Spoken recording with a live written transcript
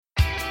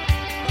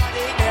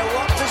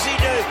does he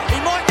do? He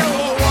might go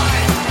all the way.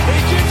 He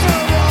gives it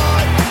a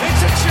ride. It's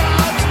a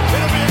chance.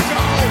 It'll be a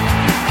goal.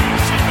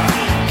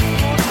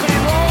 Could he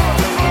roll on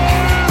through?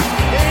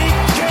 He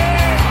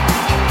can.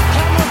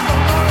 Cometh the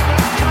moment.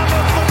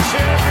 Cometh the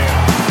champion.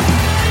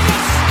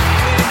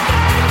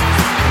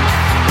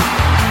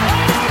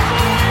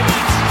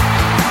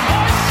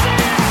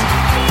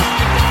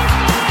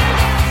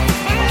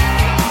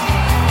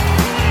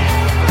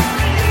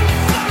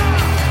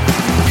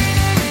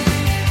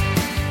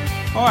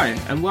 Hi,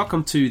 and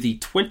welcome to the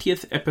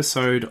 20th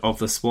episode of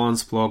the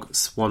Swans Blog,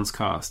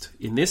 SwansCast.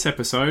 In this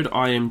episode,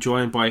 I am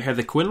joined by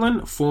Heather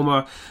Quinlan,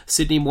 former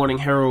Sydney Morning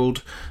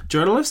Herald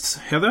journalist.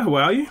 Heather, how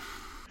are you?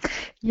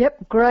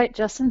 Yep, great,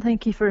 Justin.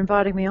 Thank you for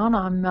inviting me on.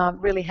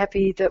 I'm really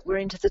happy that we're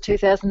into the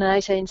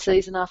 2018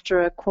 season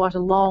after quite a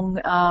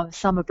long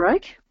summer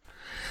break.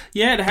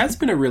 Yeah, it has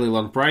been a really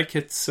long break.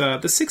 It's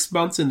the 6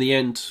 months in the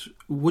end.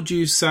 Would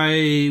you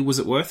say, was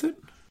it worth it?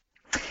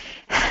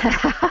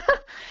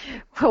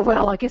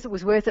 Well, I guess it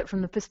was worth it from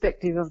the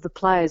perspective of the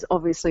players.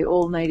 Obviously,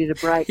 all needed a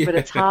break, but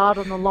it's hard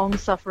on the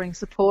long-suffering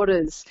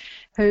supporters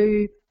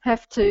who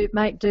have to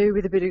make do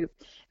with a bit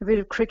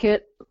of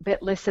cricket.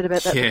 Bet less said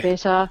about that, the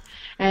better,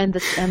 and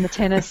the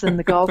tennis and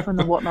the golf and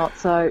the whatnot.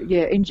 So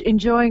yeah,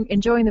 enjoying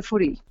the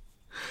footy.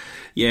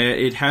 Yeah,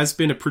 it has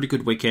been a pretty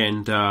good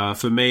weekend.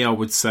 For me, I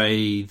would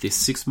say this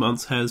 6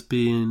 months has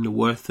been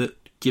worth it,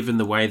 given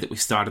the way that we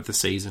started the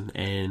season,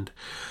 and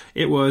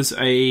it was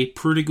a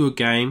pretty good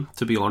game,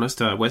 to be honest.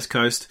 West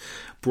Coast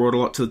brought a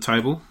lot to the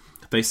table.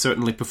 They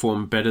certainly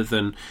performed better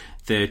than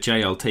their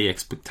JLT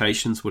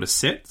expectations would have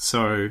set,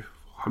 so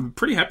I'm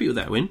pretty happy with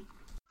that win.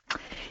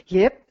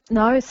 Yep,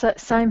 no,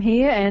 same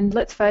here, and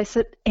let's face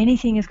it,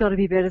 anything has got to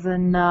be better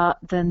than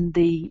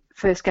the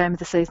first game of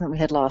the season that we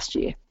had last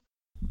year.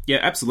 Yeah,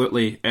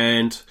 absolutely,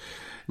 and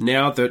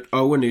now that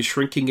Owen is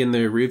shrinking in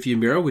the rearview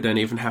mirror, we don't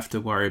even have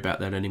to worry about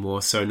that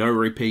anymore, so no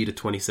repeat of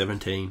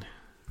 2017.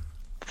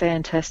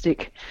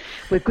 Fantastic.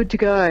 We're good to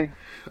go.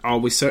 Oh,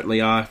 we certainly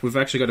are. We've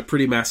actually got a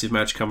pretty massive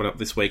match coming up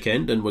this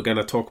weekend, and we're going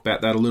to talk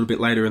about that a little bit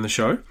later in the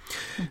show.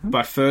 Mm-hmm.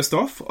 But first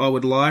off, I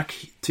would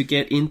like to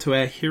get into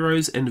our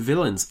heroes and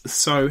villains.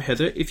 So,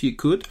 Heather, if you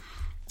could,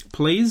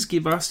 please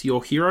give us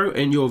your hero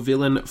and your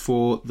villain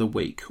for the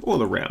week, or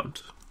the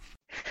round.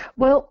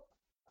 Well,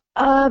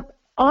 I've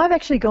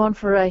actually gone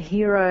for a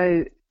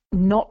hero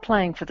not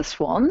playing for the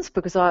Swans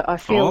because I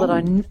feel that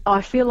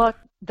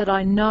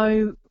I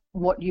know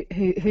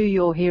who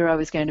your hero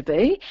is going to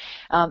be.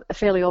 A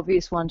fairly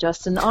obvious one,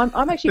 Justin.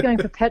 I'm actually going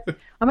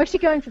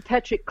for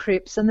Patrick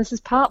Cripps, and this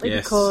is partly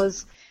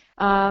because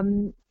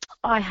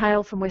I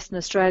hail from Western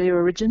Australia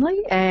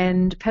originally,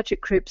 and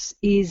Patrick Cripps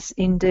is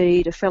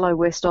indeed a fellow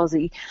West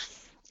Aussie.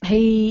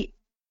 He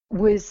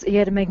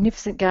had a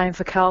magnificent game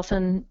for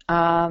Carlton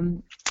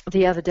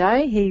the other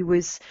day. He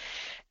was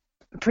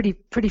pretty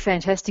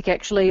fantastic,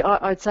 actually.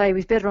 I'd say he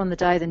was better on the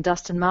day than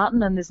Dustin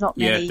Martin, and there's not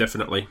many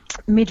definitely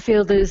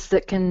midfielders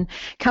that can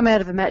come out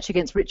of a match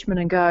against Richmond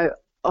and go,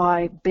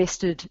 I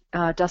bested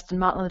Dustin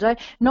Martin on the day.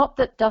 Not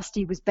that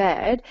Dusty was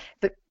bad,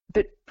 but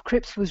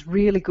Cripps was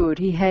really good.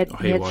 He had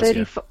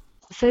 36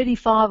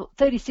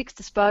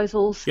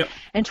 disposals,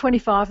 and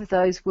 25 of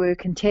those were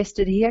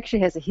contested. He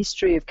actually has a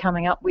history of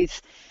coming up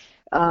with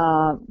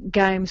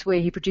games where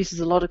he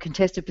produces a lot of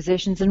contested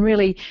possessions, and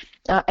really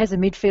as a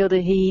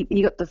midfielder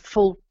he got the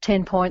full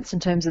 10 points in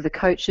terms of the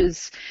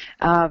coaches'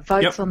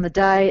 votes on the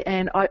day,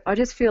 and I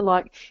just feel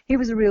like he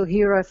was a real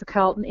hero for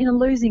Carlton in a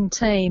losing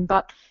team,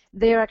 but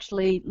they're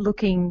actually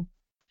looking,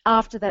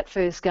 after that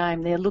first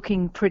game, they're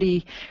looking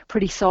pretty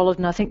solid,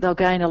 and I think they'll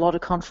gain a lot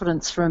of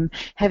confidence from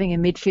having a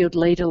midfield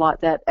leader like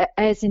that,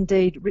 as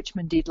indeed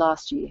Richmond did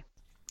last year.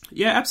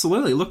 Yeah,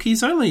 absolutely. Look,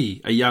 he's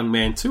only a young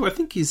man too. I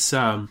think he's,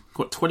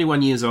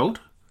 21 years old?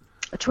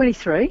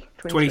 23.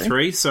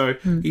 23, so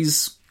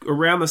he's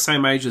around the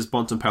same age as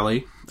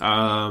Bontempelli.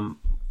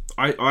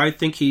 I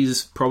think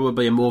he's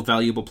probably a more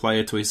valuable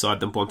player to his side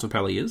than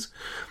Bontempelli is.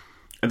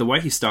 And the way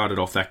he started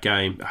off that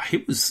game, he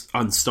was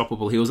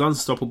unstoppable. He was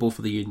unstoppable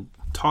for the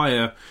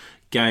entire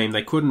game.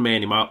 They couldn't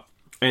man him up.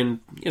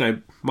 And,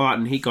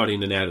 Martin, he got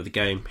in and out of the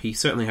game. He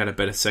certainly had a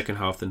better second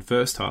half than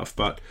first half,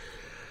 but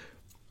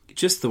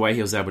just the way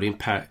he was able to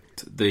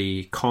impact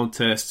the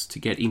contest to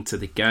get into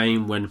the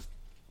game when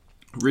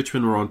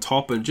Richmond were on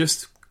top and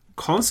just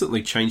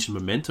constantly change the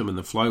momentum, and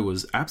the flow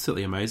was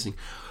absolutely amazing.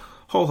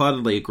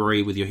 Wholeheartedly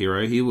agree with your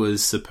hero. He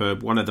was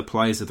superb. One of the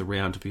players of the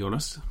round, to be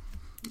honest.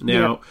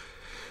 Now,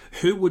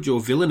 who would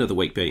your villain of the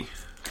week be?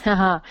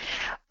 My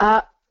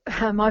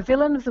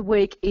villain of the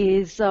week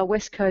is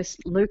West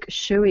Coast Luke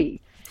Shuey.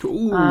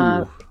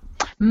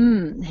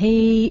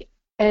 He,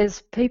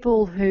 as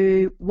people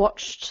who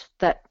watched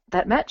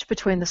that match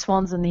between the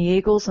Swans and the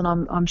Eagles, and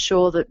I'm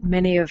sure that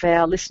many of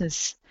our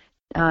listeners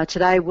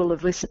today will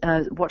have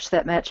watched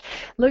that match.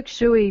 Luke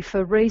Shuey,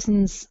 for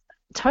reasons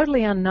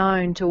totally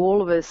unknown to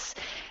all of us,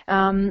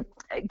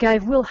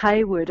 gave Will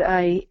Hayward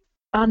a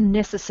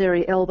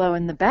unnecessary elbow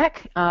in the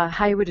back.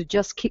 Hayward had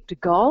just kicked a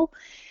goal.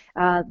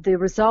 The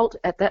result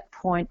at that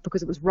point,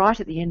 because it was right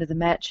at the end of the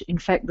match, in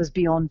fact, was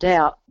beyond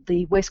doubt.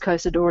 The West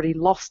Coast had already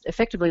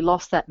effectively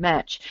lost that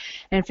match.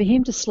 And for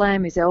him to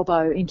slam his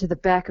elbow into the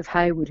back of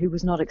Hayward, who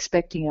was not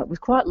expecting it, was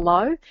quite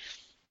low.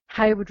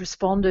 Hayward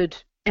responded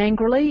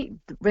angrily.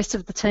 The rest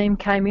of the team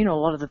came in, or a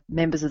lot of the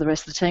members of the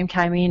rest of the team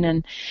came in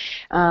and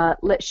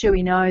let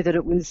Shuey know that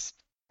it was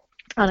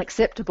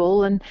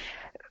unacceptable. And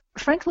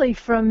frankly,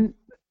 from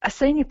a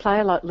senior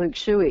player like Luke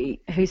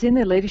Shuey, who's in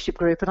their leadership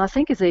group and I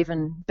think has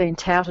even been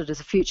touted as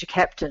a future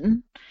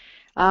captain,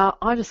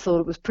 I just thought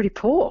it was pretty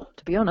poor,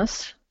 to be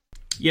honest.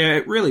 Yeah,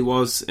 it really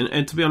was.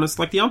 And to be honest,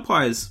 like the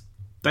umpires,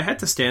 they had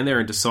to stand there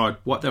and decide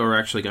what they were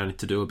actually going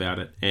to do about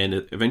it.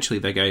 And eventually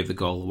they gave the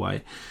goal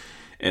away.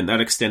 And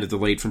that extended the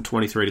lead from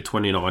 23 to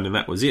 29, and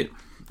that was it.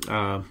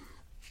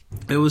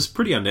 It was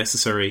pretty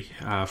unnecessary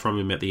from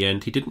him at the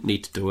end. He didn't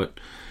need to do it.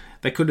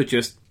 They could have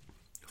just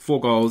 4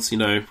 goals,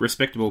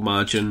 respectable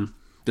margin,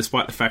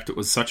 despite the fact it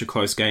was such a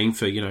close game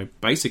for,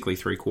 basically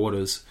 3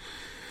 quarters.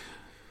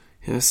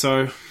 Yeah,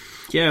 so,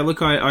 yeah,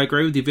 look, I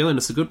agree with you, Villain.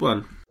 It's a good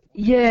one.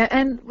 Yeah,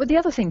 and the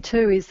other thing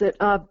too is that,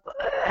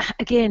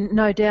 again,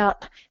 no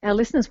doubt our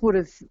listeners would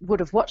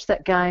have watched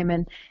that game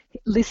and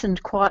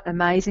listened quite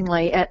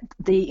amazingly at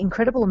the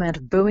incredible amount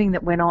of booing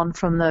that went on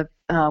from the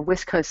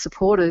West Coast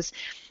supporters,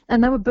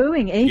 and they were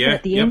booing even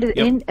at the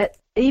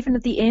even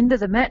at the end of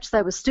the match.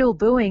 They were still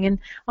booing, and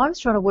I was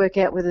trying to work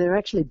out whether they're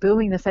actually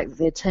booing the fact that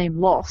their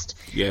team lost,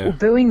 or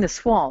booing the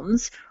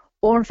Swans,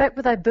 or in fact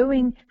were they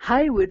booing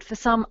Hayward for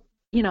some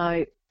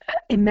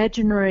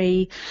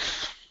imaginary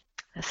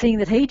thing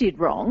that he did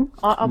wrong.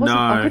 I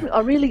wasn't. I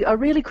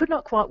really could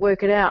not quite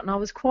work it out, and I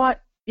was quite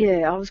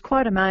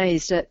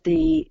amazed at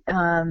the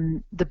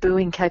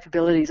booing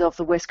capabilities of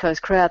the West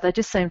Coast crowd. They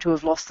just seem to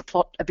have lost the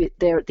plot a bit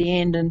there at the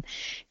end, and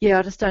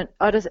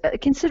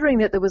considering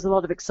that there was a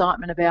lot of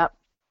excitement about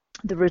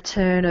the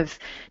return of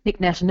Nick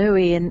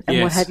Natanui and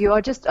what have you,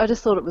 I just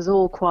thought it was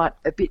all quite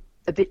a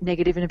bit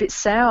negative and a bit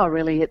sour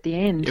really at the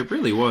end. It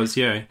really was,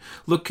 yeah.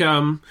 Look,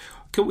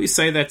 can we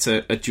say that's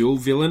a dual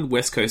villain,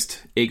 West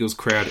Coast Eagles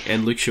crowd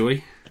and Luke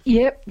Shuey?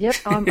 Yep,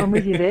 I'm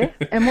with you there.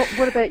 And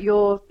what about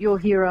your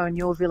hero and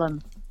your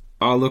villain?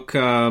 Oh, look,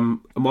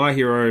 my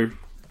hero,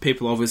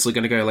 people are obviously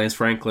going to go Lance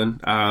Franklin.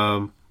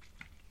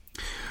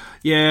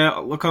 Yeah,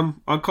 look,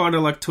 I'm kind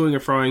of like toing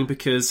and froing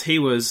because he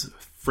was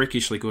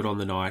freakishly good on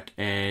the night,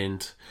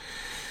 and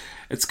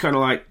it's kind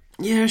of like,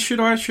 yeah,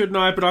 shouldn't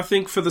I? But I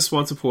think for the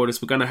Swan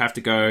supporters, we're going to have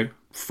to go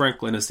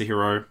Franklin as the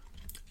hero.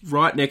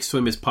 Right next to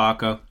him is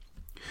Parker.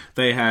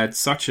 They had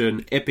such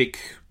an epic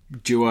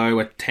duo,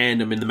 a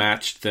tandem in the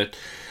match, that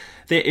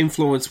their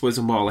influence was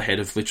a mile ahead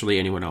of literally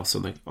anyone else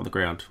on the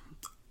ground.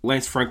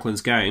 Lance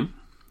Franklin's game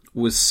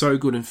was so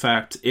good, in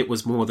fact, it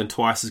was more than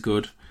twice as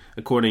good,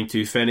 according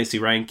to fantasy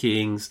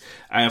rankings,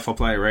 AFL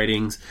player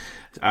ratings,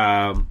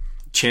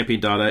 champion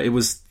data. It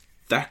was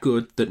that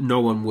good that no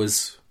one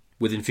was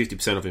within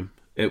 50% of him.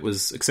 It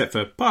was, except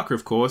for Parker,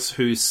 of course,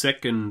 whose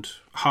second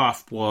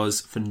half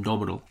was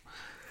phenomenal.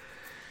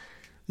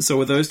 So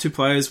with those 2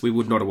 players, we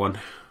would not have won.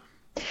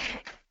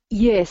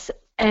 Yes,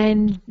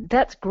 and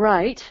that's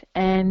great.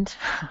 And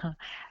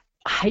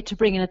I hate to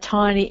bring in a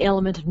tiny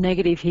element of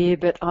negative here,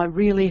 but I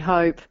really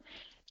hope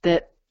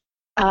that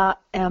our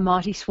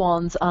mighty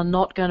Swans are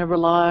not going to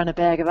rely on a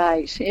bag of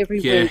 8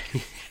 every week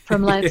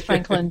from Lance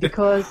Franklin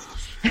because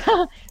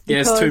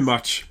it's too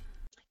much.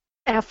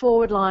 Our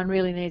forward line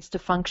really needs to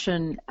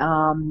function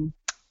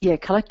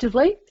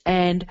collectively,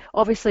 and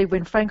obviously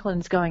when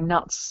Franklin's going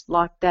nuts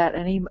like that,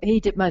 and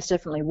he most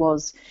definitely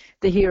was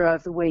the hero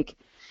of the week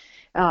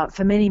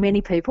for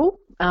many people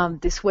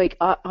this week.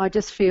 I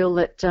just feel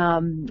that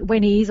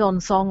when he is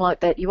on song like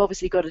that, you've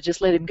obviously got to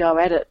just let him go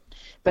at it,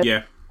 but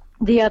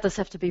the others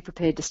have to be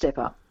prepared to step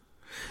up.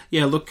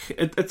 Yeah, look,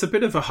 it's a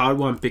bit of a hard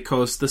one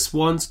because the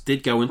Swans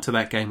did go into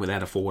that game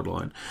without a forward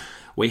line.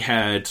 We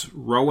had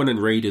Rowan and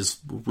Reid as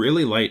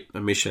really late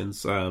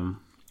admissions.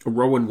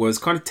 Rowan was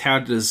kind of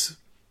touted as,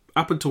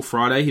 up until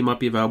Friday, he might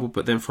be available,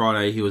 but then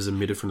Friday he was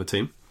omitted from the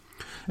team.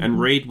 Mm-hmm. And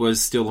Reid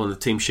was still on the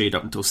team sheet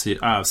up until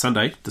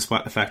Sunday,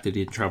 despite the fact that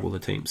he didn't travel the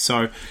team.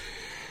 So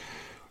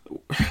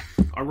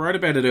I wrote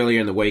about it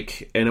earlier in the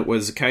week, and it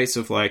was a case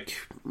of I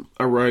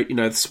wrote,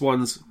 the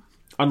Swans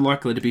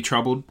unlikely to be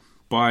troubled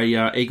by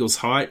Eagles'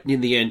 height.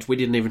 In the end, we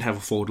didn't even have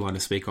a forward line to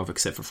speak of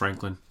except for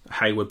Franklin.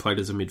 Hayward played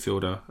as a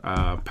midfielder.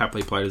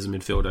 Papley played as a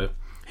midfielder.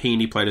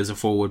 Heaney played as a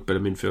forward, but a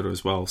midfielder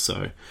as well.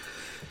 So,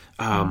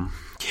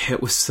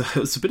 it was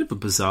a bit of a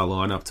bizarre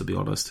lineup, to be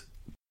honest.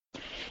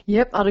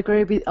 Yep, I'd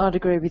agree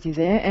with you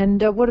there.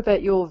 And what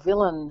about your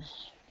villain?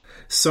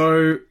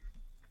 So,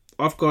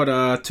 I've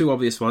got 2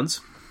 obvious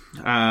ones.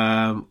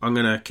 I'm going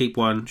to keep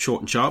one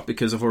short and sharp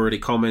because I've already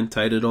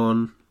commentated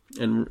on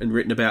and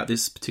written about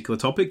this particular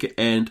topic,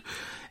 and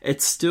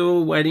it's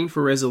still waiting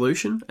for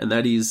resolution, and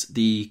that is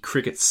the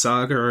cricket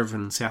saga over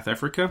in South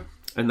Africa.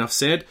 Enough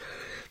said.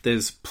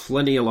 There's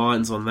plenty of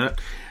lines on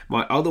that.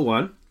 My other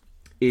one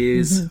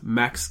is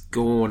Max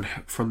Gawn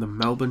from the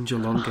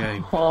Melbourne-Geelong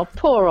game. Oh,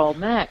 poor old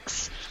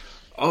Max.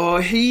 Oh,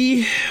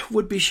 he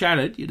would be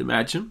shattered, you'd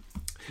imagine.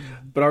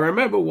 But I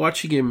remember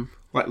watching him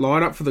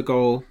line up for the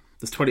goal.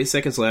 There's 20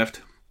 seconds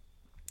left.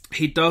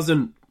 He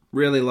doesn't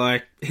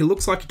really he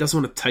looks like he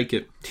doesn't want to take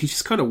it. He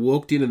just kind of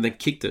walked in and then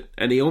kicked it,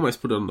 and he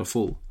almost put it on the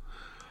full.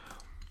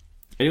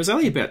 And he was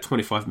only about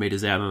 25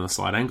 metres out on a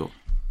slight angle.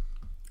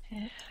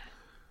 Yeah.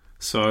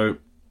 So,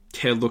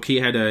 yeah, look, he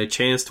had a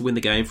chance to win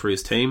the game for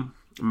his team.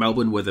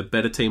 Melbourne were the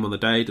better team on the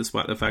day,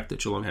 despite the fact that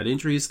Geelong had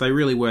injuries. They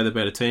really were the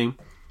better team.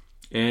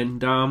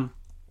 And,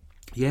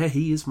 yeah,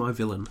 he is my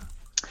villain.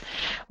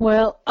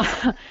 Well,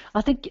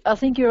 I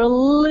think you're a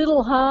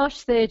little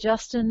harsh there,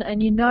 Justin,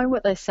 and you know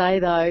what they say,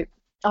 though.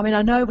 I mean,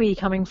 I know where you're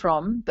coming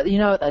from, but you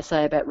know what they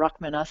say about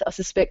Ruckman. I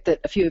suspect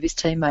that a few of his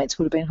teammates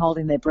would have been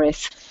holding their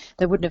breath.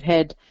 They wouldn't have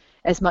had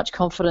as much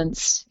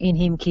confidence in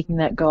him kicking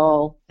that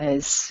goal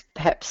as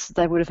perhaps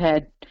they would have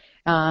had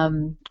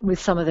with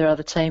some of their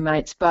other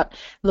teammates. But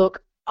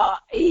look,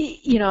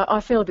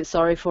 I feel a bit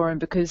sorry for him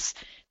because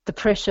the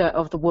pressure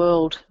of the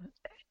world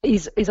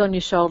is on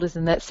your shoulders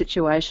in that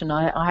situation.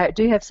 I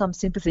do have some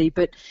sympathy,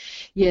 but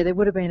yeah, there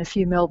would have been a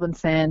few Melbourne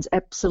fans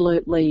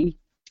absolutely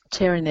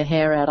tearing their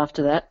hair out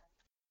after that.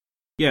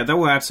 Yeah, they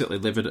were absolutely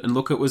livid. And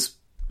look, it was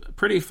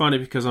pretty funny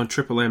because on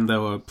Triple M they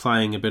were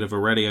playing a bit of a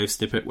radio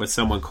snippet where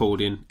someone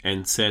called in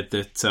and said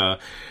that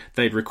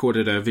they'd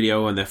recorded a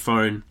video on their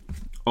phone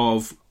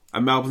of a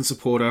Melbourne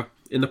supporter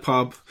in the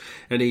pub,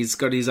 and he's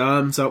got his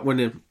arms up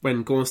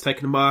when Gawn's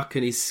taken a mark,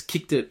 and he's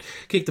kicked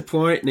the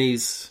point, and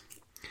he's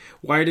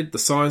waited, the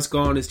sign's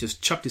gone, he's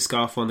just chucked his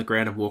scarf on the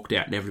ground and walked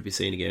out, never to be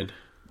seen again.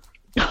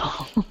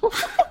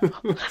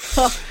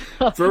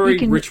 Very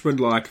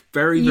Richmond-like.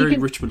 Very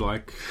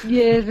Richmond-like.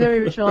 Yeah,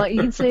 very Richmond-like.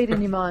 You can see it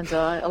in your mind's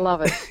eye. I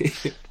love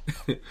it.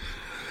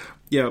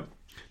 Yeah.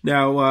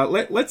 Now,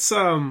 let's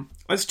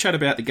chat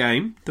about the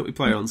game that we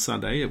played on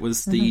Sunday. It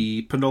was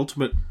the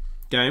penultimate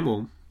game,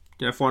 or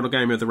final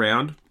game of the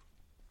round.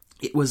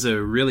 It was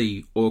a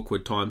really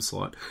awkward time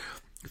slot.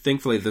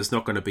 Thankfully, there's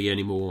not going to be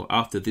any more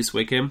after this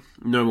weekend.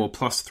 No more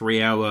plus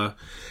 3 hour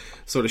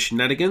sort of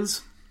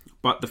shenanigans.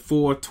 But the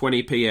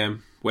 4:20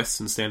 p.m.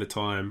 Western Standard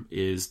Time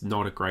is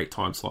not a great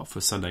time slot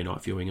for Sunday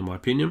night viewing, in my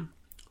opinion.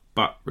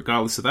 But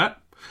regardless of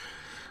that,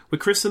 we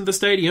christened the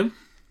stadium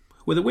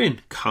with a win.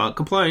 Can't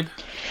complain.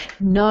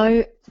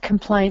 No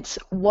complaints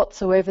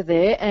whatsoever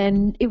there.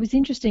 And it was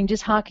interesting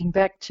just harking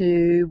back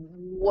to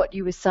what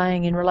you were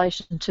saying in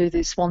relation to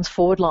the Swans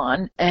forward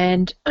line.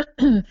 And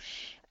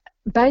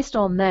based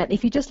on that,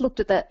 if you just looked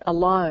at that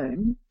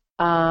alone,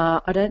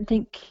 I don't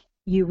think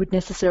you would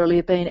necessarily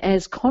have been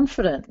as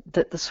confident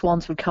that the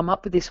Swans would come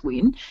up with this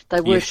win. They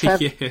were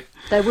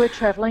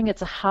travelling.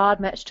 It's a hard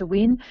match to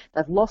win.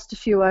 They've lost a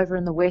few over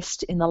in the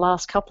West in the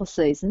last couple of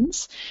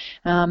seasons.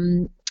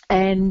 And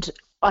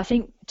I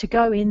think to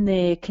go in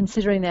there,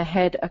 considering they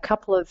had a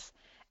couple of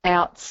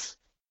outs,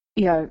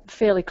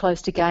 fairly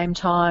close to game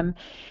time,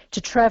 to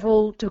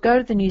travel, to go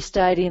to the new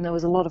stadium, there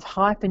was a lot of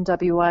hype in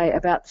WA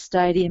about the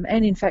stadium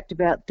and, in fact,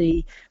 about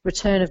the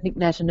return of Nick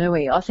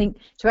Naitanui. I think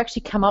to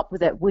actually come up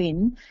with that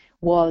win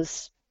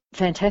was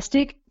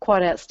fantastic,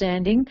 quite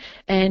outstanding,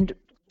 and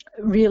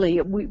really,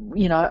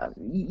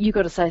 you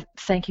got to say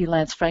thank you,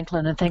 Lance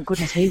Franklin, and thank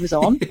goodness he was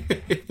on.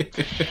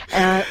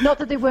 Not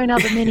that there weren't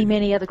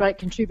many other great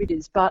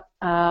contributors, but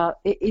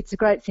it's a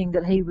great thing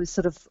that he was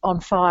sort of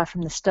on fire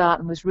from the start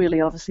and was really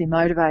obviously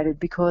motivated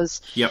because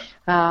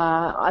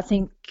I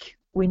think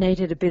we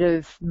needed a bit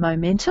of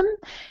momentum.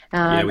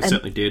 We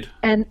certainly did,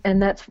 and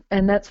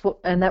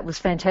that was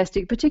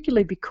fantastic,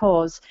 particularly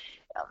because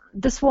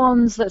the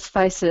Swans, let's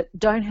face it,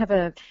 don't have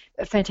a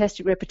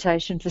fantastic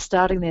reputation for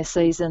starting their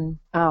season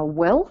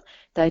well.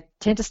 They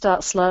tend to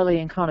start slowly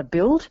and kind of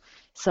build.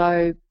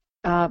 So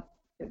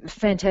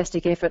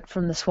fantastic effort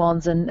from the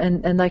Swans,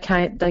 and they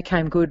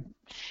came good,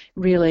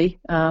 really,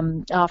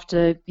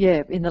 after,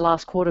 in the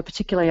last quarter,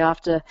 particularly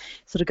after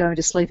sort of going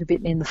to sleep a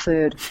bit in the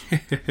third.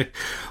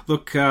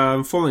 Look,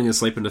 falling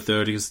asleep in the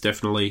third is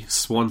definitely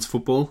Swans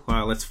football.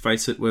 Let's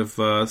face it, we've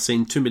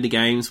seen too many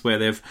games where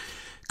they've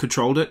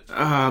controlled it.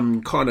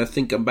 Kind of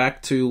thinking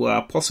back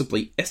to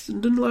possibly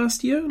Essendon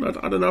last year.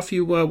 I don't know if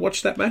you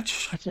watched that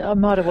match. I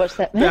might have watched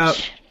that match. About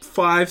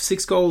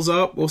 5-6 goals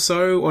up or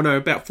so, or no,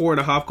 about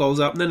 4.5 goals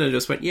up, and then they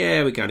just went,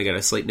 we're going to go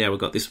to sleep now. We've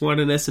got this one,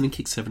 and Essendon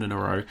kicked 7 in a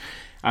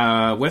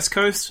row. West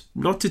Coast,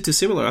 not too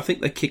dissimilar. I think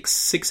they kicked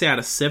 6 out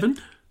of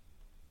 7.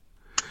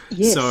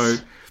 Yes. So,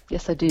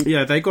 yes, they did.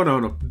 Yeah, they got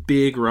on a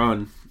big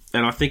run,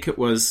 and I think it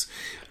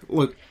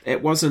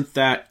wasn't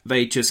that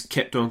they just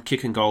kept on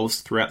kicking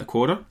goals throughout the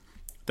quarter.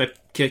 They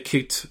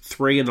kicked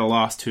 3 in the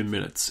last 2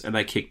 minutes, and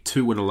they kicked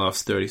 2 in the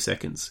last 30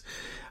 seconds.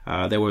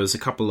 There was a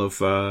couple of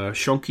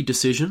shonky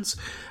decisions,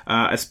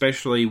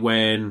 especially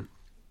when,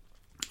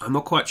 I'm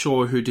not quite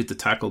sure who did the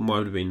tackle. It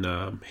might have been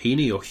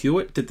Heaney or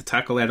Hewitt did the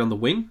tackle out on the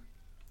wing,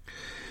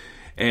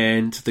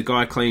 and the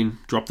guy clean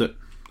dropped it.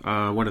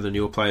 One of the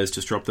newer players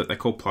just dropped it. They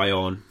called play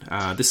on.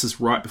 This is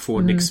right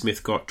before Nick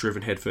Smith got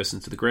driven headfirst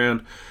into the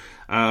ground.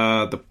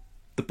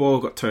 The ball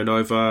got turned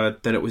over,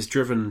 then it was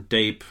driven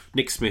deep.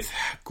 Nick Smith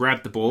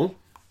grabbed the ball,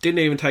 didn't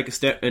even take a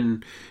step,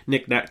 and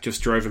Nick Nat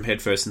just drove him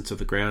headfirst into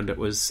the ground. It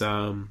was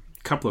a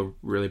couple of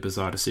really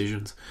bizarre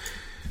decisions.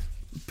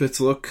 But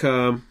look,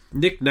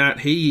 Nick Nat,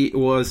 he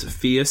was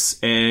fierce,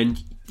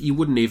 and you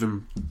wouldn't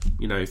even,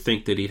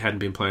 think that he hadn't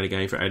been playing a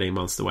game for 18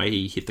 months. The way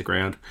he hit the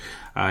ground,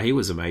 he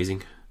was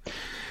amazing.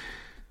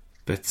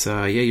 But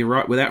you're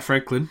right. Without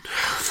Franklin,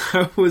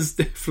 that was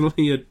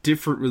definitely a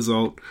different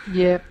result.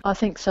 Yeah, I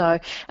think so.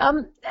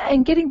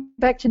 And getting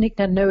back to Nick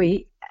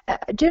Naitanui,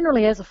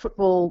 generally as a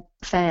football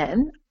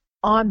fan,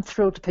 I'm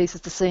thrilled to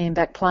pieces to see him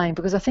back playing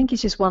because I think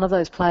he's just one of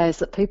those players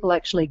that people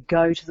actually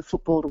go to the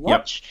football to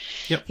watch.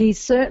 Yep. He's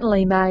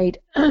certainly made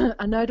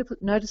a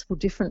noticeable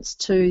difference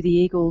to the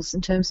Eagles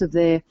in terms of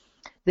their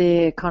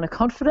kind of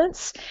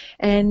confidence.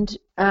 And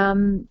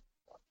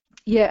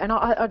and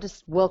I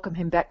just welcome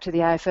him back to the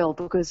AFL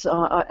because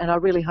I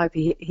really hope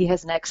he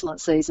has an excellent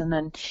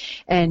season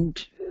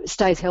and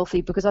stays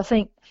healthy because I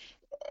think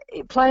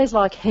players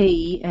like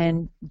he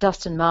and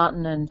Dustin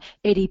Martin and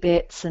Eddie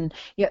Betts and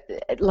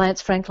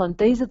Lance Franklin,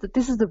 this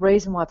is the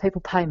reason why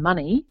people pay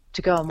money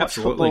to go and watch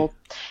football.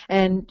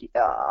 And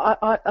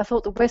I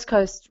thought the West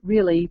Coast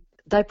really,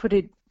 they put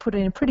in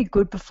a pretty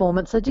good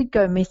performance. They did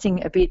go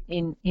missing a bit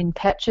in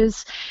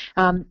patches.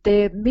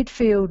 Their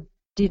midfield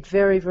did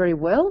very, very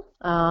well,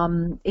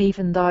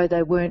 even though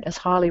they weren't as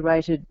highly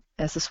rated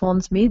as the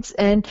Swans mids.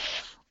 And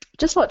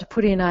just like to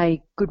put in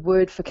a good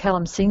word for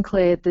Callum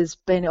Sinclair. There's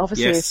been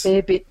obviously a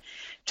fair bit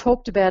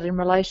talked about in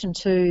relation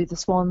to the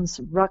Swans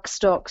ruck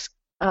stocks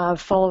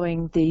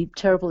following the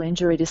terrible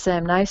injury to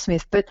Sam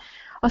Naismith. But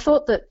I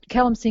thought that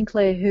Callum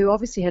Sinclair, who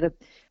obviously had a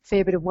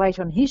fair bit of weight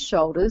on his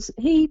shoulders,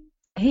 he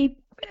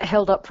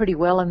held up pretty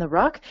well in the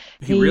ruck.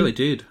 He really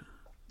did.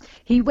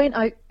 He went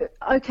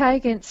okay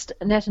against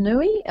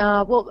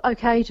Naitanui,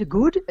 okay to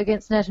good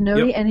against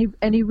Naitanui,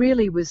 and he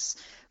really was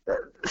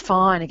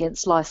fine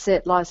against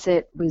Lysette.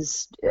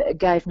 Lysette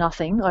gave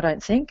nothing, I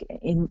don't think,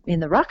 in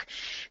the ruck.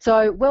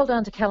 So well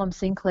done to Callum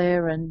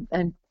Sinclair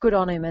and good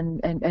on him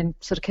and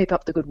sort of keep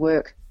up the good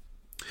work.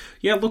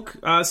 Yeah, look,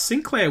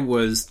 Sinclair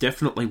was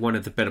definitely one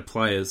of the better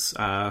players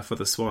for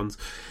the Swans.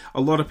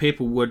 A lot of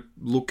people would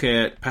look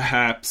at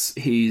perhaps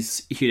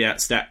his hit-out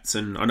stats,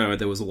 and I know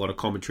there was a lot of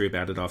commentary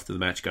about it after the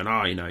match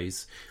going,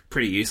 he's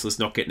pretty useless,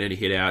 not getting any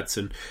hit-outs,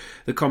 and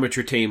the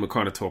commentary team were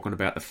kind of talking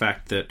about the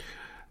fact that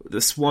the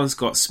Swans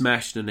got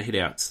smashed in the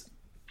hit-outs,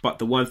 but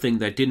the one thing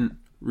they didn't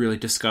really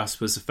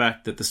discuss was the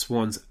fact that the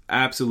Swans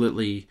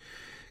absolutely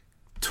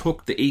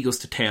took the Eagles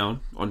to town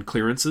on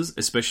clearances,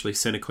 especially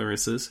centre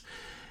clearances.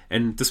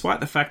 And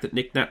despite the fact that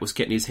Nick Nat was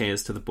getting his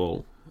hands to the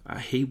ball,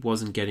 he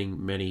wasn't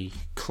getting many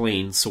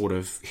clean sort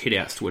of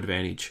hit-outs to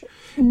advantage.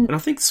 And I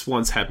think the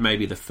Swans had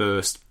maybe the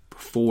first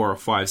 4 or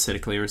 5 centre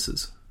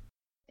clearances.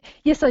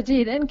 Yes, they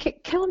did. And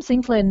Callum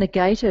Sinclair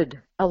negated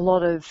a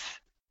lot of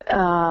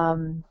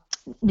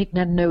Nick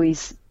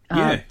Natanui's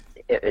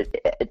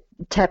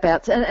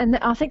tap-outs. And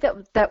I think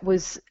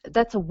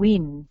that's a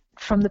win.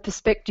 From the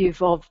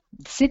perspective of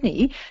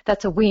Sydney,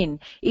 that's a win.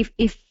 If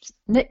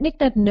Nick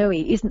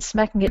Naitanui isn't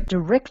smacking it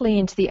directly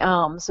into the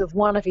arms of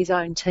one of his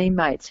own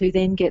teammates who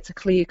then gets a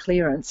clear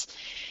clearance,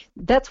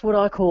 that's what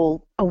I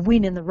call a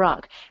win in the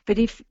ruck. But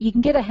if you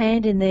can get a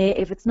hand in there,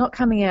 if it's not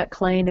coming out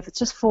clean, if it's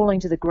just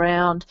falling to the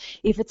ground,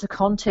 if it's a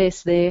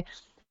contest there,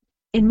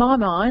 in my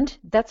mind,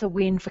 that's a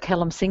win for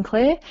Callum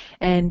Sinclair.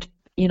 And,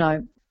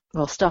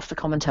 stuff the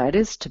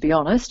commentators, to be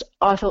honest.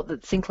 I thought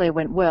that Sinclair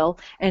went well.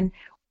 And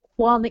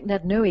while Nick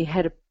Naitanui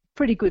had a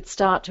pretty good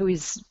start to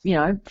his,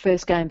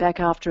 first game back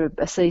after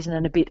a season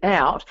and a bit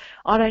out,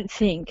 I don't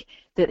think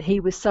that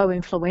he was so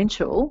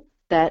influential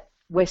that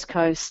West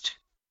Coast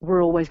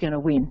were always going to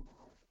win.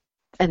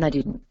 And they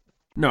didn't.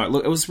 No,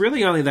 look, it was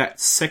really only that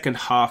second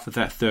half of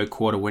that third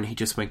quarter when he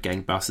just went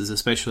gangbusters,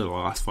 especially the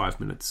last 5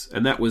 minutes.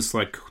 And that was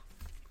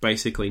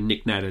basically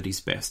Nick Nat at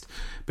his best.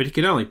 But he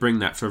could only bring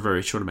that for a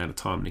very short amount of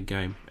time in a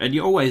game. And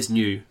you always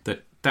knew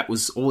that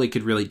was all he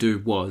could really do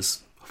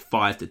was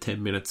 5 to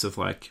 10 minutes of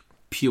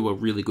pure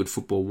really good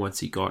football once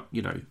he got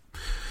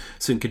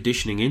some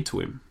conditioning into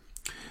him.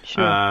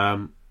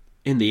 Sure.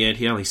 In the end,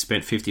 he only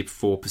spent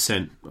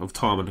 54% of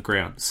time on the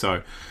ground.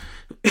 So,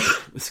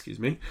 excuse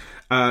me.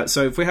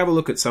 So if we have a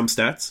look at some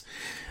stats,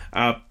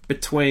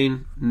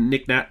 between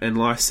Nick Nat and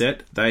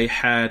Lysette, they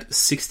had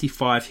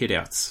 65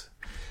 hitouts.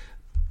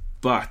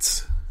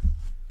 But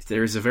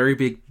there is a very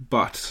big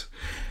but.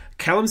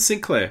 Callum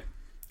Sinclair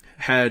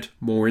had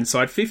more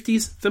inside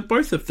 50s than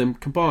both of them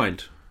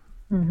combined.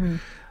 Mm-hmm.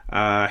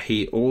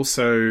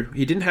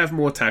 He didn't have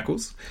more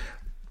tackles,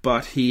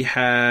 but he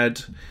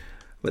had,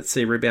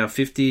 rebound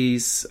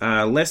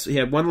 50s, he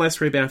had one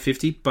less rebound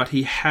 50, but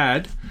he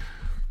had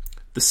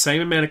the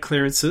same amount of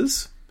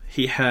clearances.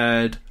 He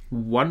had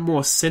one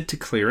more centre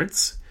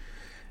clearance,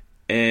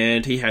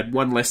 and he had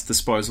one less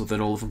disposal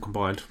than all of them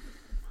combined.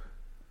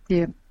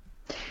 Yeah.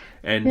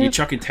 And you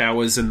chuck in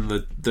Towers and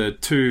the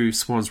two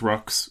Swans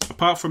rocks,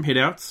 apart from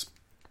hit-outs,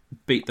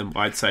 beat them,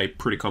 I'd say,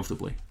 pretty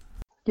comfortably.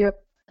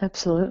 Yep,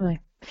 absolutely.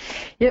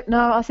 Yep,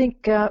 no, I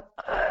think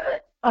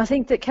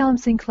that Callum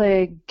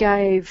Sinclair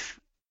gave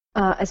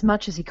as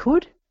much as he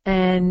could,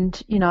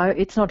 and,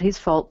 it's not his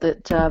fault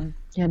that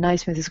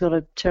Naismith has got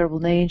a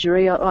terrible knee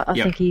injury. I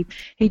think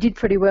he did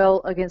pretty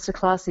well against a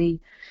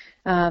classy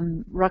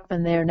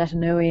ruckman there,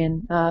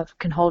 Natanuian,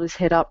 can hold his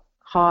head up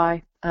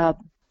high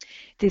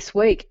this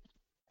week.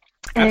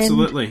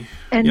 Absolutely.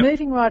 And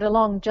moving right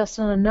along,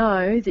 Justin, I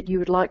know that you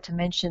would like to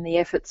mention the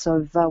efforts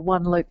of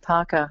one Luke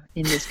Parker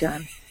in this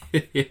game.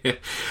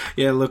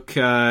 Yeah, look,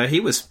 he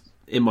was,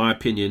 in my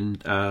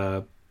opinion,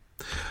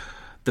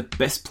 the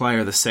best player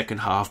of the second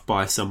half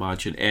by some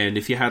margin. And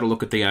if you had a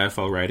look at the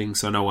AFL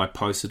ratings, I know I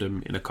posted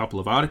them in a couple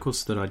of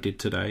articles that I did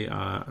today.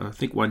 I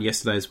think one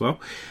yesterday as well.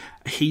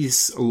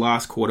 His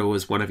last quarter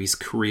was one of his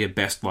career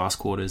best last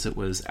quarters. It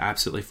was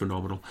absolutely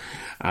phenomenal.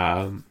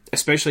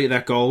 Especially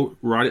that goal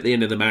right at the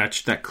end of the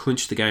match that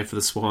clinched the game for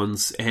the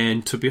Swans.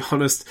 And to be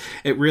honest,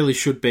 it really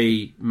should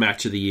be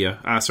match of the year.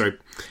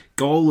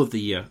 Goal of the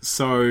year.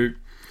 So,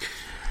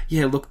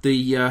 yeah, look,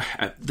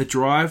 the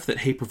drive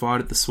that he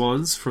provided the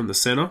Swans from the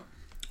centre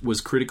was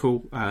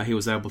critical. He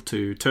was able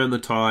to turn the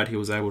tide. He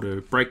was able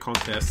to break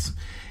contests.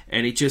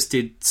 And he just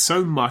did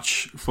so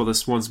much for the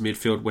Swans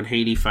midfield. When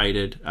Heaney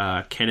faded,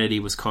 Kennedy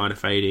was kind of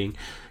fading.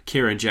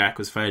 Kieran Jack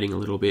was fading a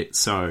little bit.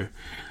 So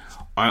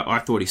I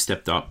thought he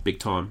stepped up big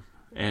time.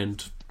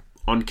 And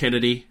on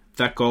Kennedy,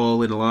 that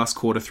goal in the last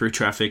quarter through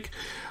traffic,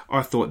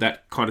 I thought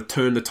that kind of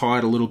turned the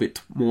tide a little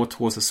bit more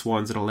towards the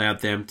Swans and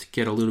allowed them to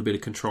get a little bit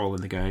of control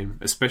in the game,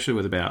 especially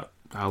with about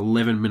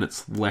 11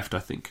 minutes left, I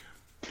think.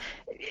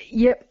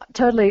 Yep,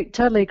 totally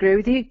agree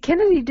with you.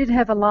 Kennedy did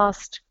have a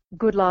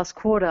good last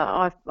quarter.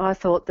 I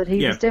thought that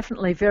he was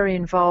definitely very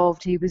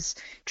involved. He was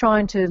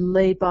trying to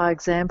lead by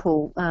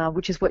example,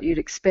 which is what you'd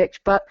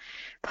expect. But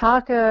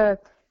Parker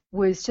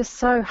was just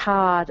so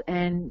hard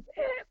and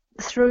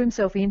threw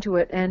himself into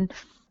it. And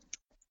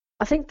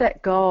I think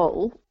that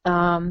goal,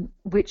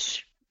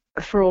 which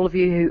for all of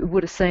you who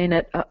would have seen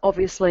it,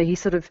 obviously he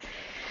sort of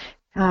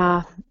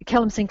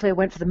Callum Sinclair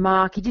went for the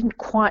mark. He didn't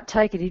quite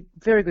take it. He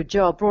very good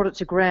job, brought it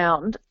to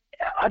ground.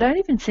 I don't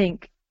even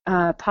think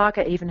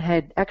Parker even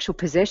had actual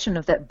possession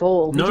of that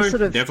ball. No, he just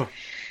sort of never.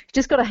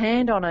 Just got a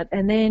hand on it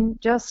and then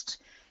just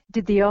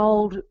did the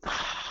old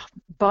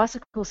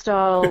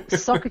bicycle-style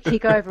soccer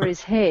kick over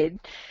his head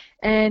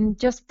and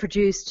just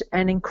produced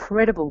an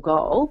incredible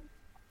goal.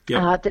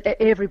 That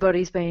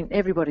everybody's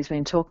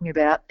been talking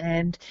about,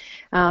 and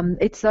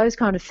it's those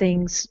kind of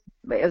things,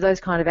 those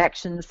kind of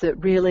actions that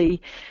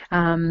really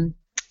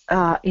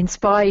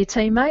inspire your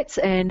teammates.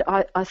 And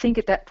I think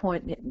at that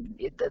point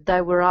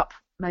they were up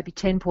maybe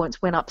 10 points,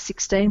 went up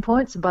 16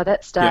 points, and by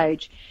that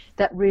stage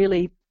that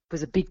really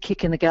was a big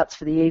kick in the guts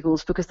for the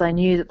Eagles, because they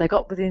knew that they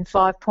got within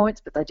 5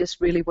 points, but they just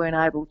really weren't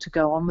able to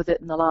go on with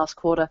it in the last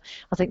quarter.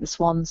 I think the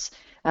Swans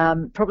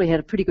probably had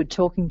a pretty good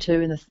talking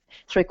to in the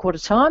three-quarter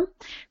time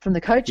from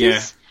the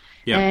coaches,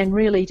 and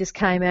really just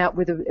came out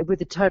with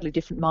a totally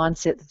different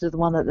mindset to the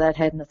one that they'd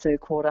had in the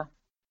third quarter.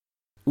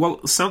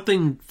 Well,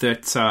 something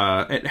that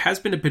it has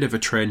been a bit of a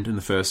trend in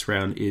the first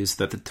round is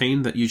that the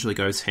team that usually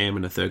goes ham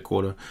in the third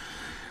quarter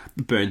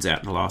burns out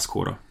in the last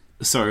quarter.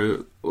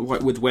 So,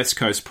 like with West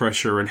Coast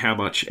pressure and how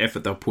much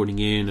effort they're putting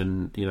in,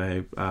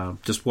 and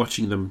just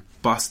watching them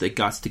bust their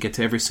guts to get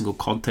to every single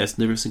contest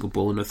and every single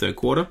ball in the third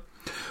quarter,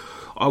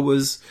 I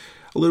was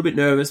a little bit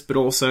nervous, but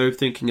also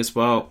thinking as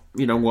well,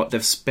 you know what,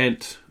 they've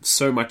spent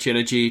so much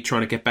energy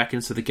trying to get back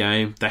into the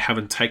game. They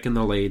haven't taken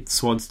the lead.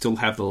 Swans still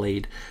have the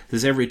lead.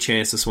 There's every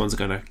chance the Swans are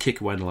going to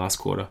kick away in the last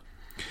quarter.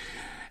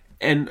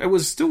 And it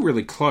was still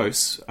really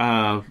close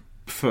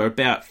for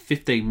about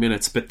 15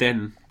 minutes, but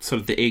then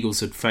sort of the Eagles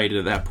had faded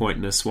at that point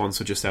and the Swans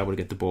were just able to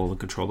get the ball and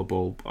control the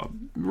ball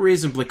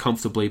reasonably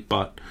comfortably,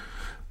 but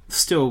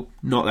still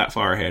not that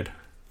far ahead.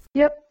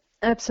 Yep,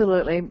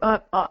 absolutely.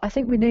 I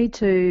think we need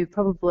to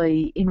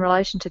probably, in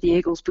relation to the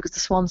Eagles, because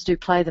the Swans do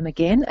play them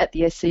again at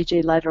the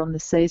SCG later on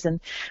this season,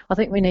 I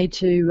think we need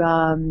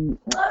to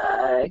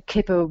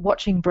keep a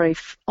watching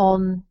brief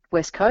on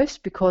West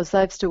Coast, because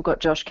they've still got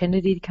Josh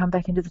Kennedy to come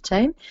back into the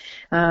team.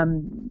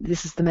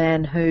 This is the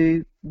man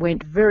who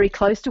went very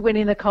close to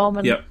winning the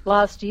Coleman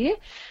last year.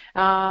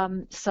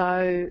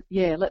 So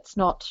yeah, let's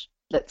not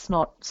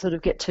sort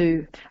of get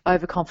too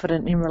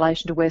overconfident in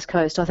relation to West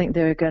Coast. I think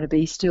they're going to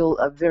be still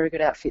a very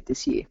good outfit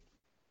this year.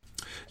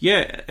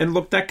 Yeah, and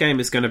look, that game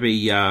is going to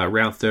be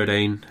round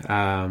 13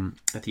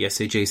 at the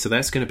SCG, so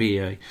that's going to be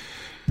an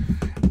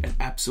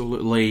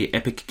absolutely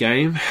epic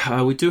game.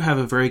 We do have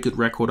a very good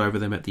record over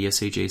them at the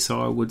SCG,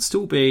 so I would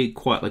still be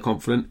quietly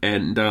confident.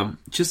 And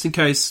just in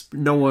case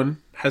no one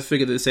has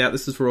figured this out,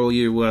 this is for all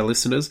you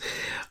listeners,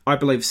 I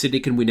believe Sydney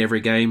can win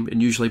every game,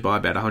 and usually by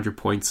about 100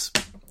 points.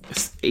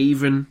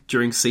 Even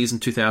during season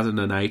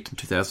 2008 and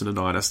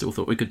 2009, I still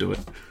thought we could do it.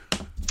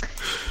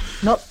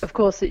 Not, of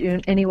course, that you're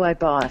in any way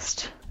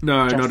biased.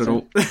 No, Justin. not at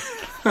all.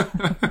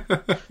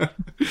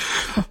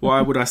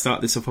 Why would I start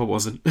this if I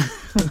wasn't?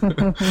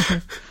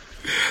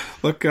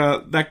 Look,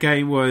 that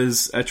game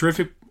was a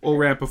terrific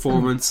all-round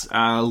performance.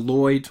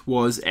 Lloyd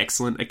was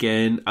excellent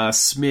again.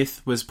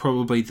 Smith was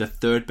probably the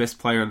third best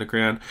player on the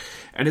ground.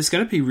 And it's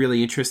going to be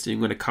really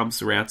interesting when it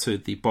comes around to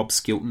the Bob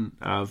Skilton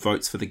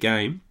votes for the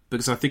game,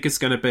 because I think it's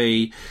going to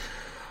be...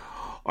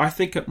 I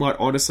think it might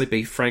honestly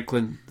be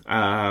Franklin,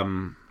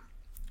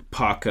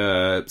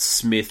 Parker,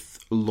 Smith,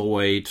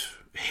 Lloyd,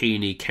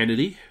 Heaney,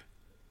 Kennedy.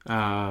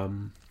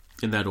 in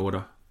that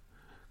order,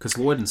 because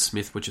Lloyd and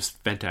Smith were just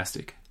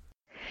fantastic.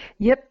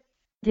 Yep.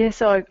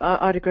 Yes,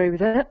 I'd agree with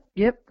that.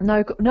 Yep.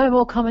 No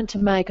more comment to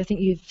make. I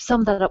think you've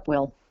summed that up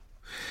well.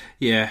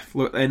 Yeah.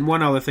 Look, and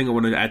one other thing I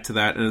wanted to add to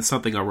that, and it's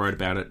something I wrote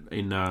about it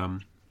in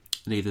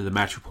either the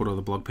match report or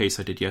the blog piece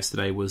I did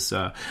yesterday, was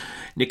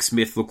Nick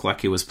Smith looked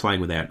like he was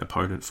playing without an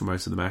opponent for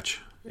most of the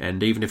match.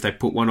 And even if they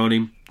put one on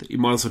him, he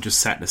might as well just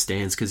sat in the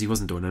stands because he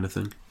wasn't doing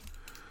anything.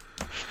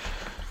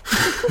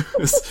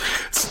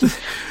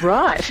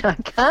 Right,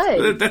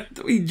 okay.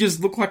 He just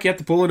looked like he had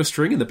the ball in a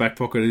string in the back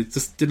pocket. It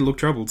just didn't look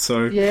troubled.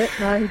 So yeah,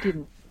 no, he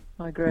didn't.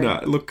 I agree. No,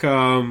 look,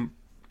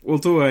 we'll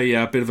do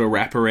a bit of a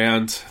wrap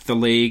around the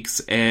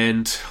leagues,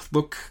 and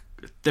look,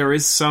 there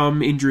is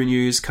some injury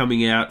news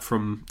coming out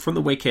from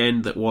the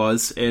weekend that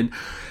was, and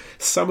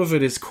some of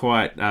it is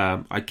quite,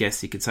 I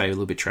guess you could say, a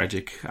little bit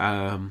tragic.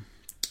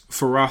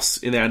 For us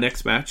in our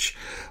next match,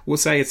 we'll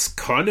say it's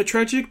kind of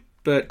tragic,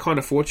 but kind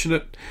of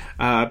fortunate,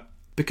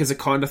 because it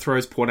kind of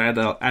throws Port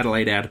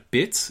Adelaide out a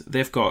bit.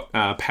 They've got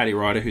Paddy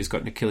Ryder, who's got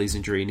an Achilles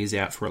injury and he's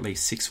out for at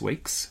least 6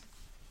 weeks.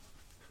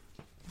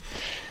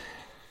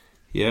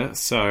 Yeah,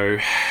 so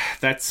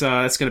that's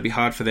going to be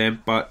hard for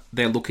them, but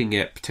they're looking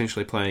at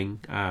potentially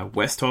playing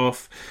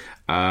Westhoff,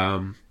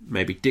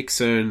 maybe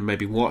Dixon,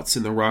 maybe Watts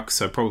in the ruck.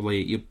 So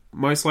probably you'll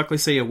most likely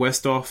see a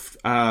Westhoff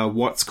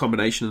Watts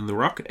combination in the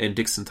ruck and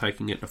Dixon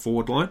taking it in the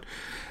forward line.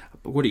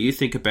 What do you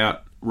think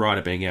about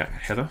Ryder being out,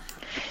 Heather?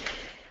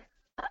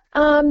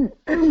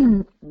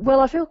 Well,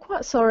 I feel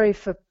quite sorry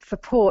for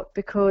Port,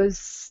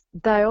 because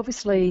they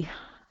obviously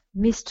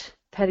missed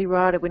Paddy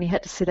Ryder when he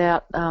had to sit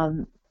out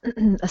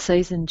a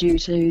season due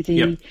to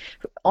the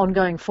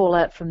ongoing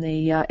fallout from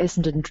the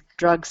Essendon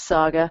drugs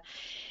saga.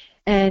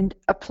 And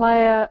a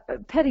player,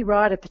 Paddy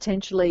Ryder,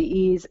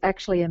 potentially is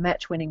actually a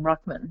match-winning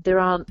ruckman. There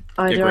are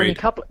only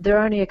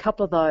a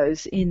couple of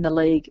those in the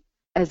league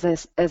as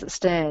it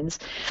stands.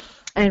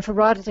 And for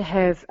Ryder to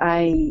have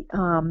a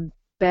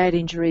bad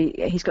injury,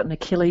 he's got an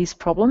Achilles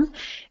problem,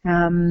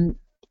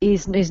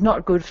 is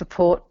not good for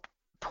Port.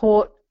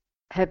 Port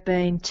have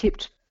been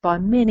tipped by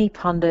many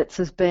pundits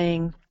as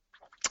being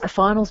a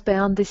finals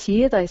bound this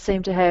year. They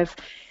seem to have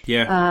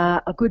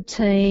a good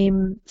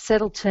team,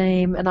 settled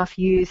team, enough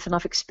youth,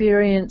 enough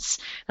experience,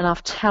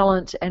 enough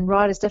talent, and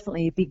Ryder's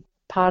definitely a big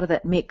part of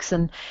that mix.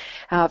 And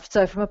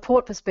so from a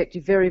Port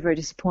perspective, very, very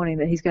disappointing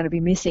that he's going to be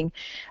missing.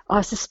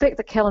 I suspect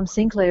that Callum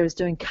Sinclair is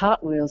doing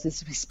cartwheels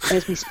as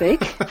we speak.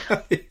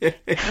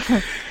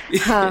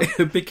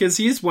 Because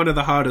he's one of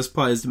the hardest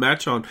players to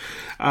match on.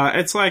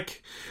 It's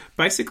like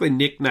basically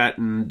Nick, Nat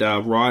and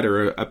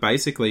Ryder are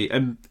basically,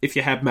 and if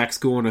you have Max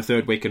Gawn a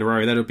third week in a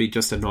row, that'll be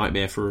just a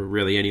nightmare for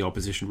really any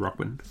opposition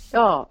ruckman.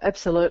 Oh,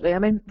 absolutely. I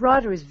mean,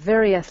 Ryder is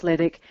very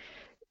athletic,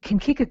 can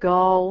kick a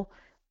goal.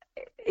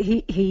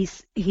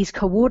 He's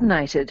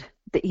coordinated.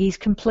 He's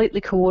completely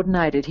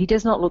coordinated. He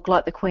does not look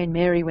like the Queen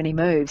Mary when he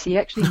moves. He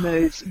actually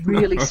moves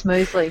really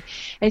smoothly. And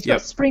he's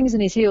got springs in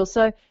his heels.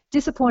 So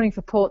disappointing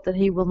for Port that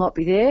he will not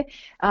be there.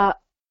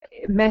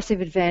 Massive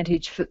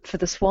advantage for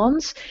the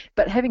Swans.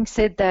 But having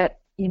said that,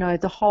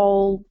 the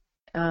whole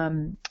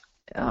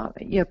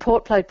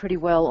Port played pretty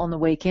well on the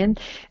weekend.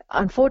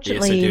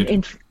 Unfortunately,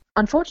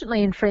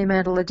 in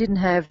Fremantle, they didn't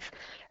have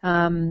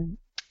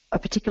a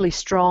particularly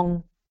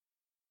strong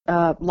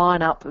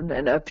lineup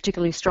and a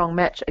particularly strong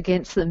match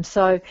against them.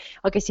 So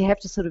I guess you have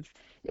to sort of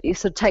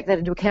take that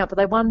into account. But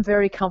they won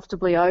very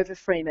comfortably over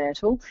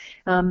Fremantle.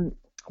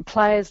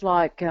 Players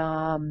like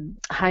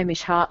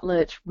Hamish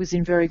Hartlett was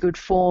in very good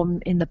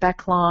form in the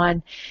back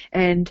line,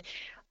 and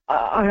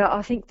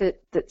I think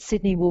that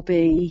Sydney will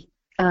be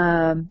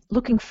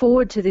looking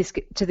forward to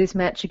this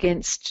match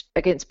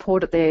against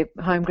Port at their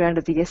home ground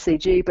of the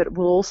SCG, but it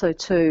will also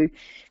too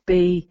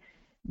be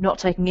not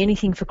taking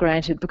anything for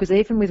granted, because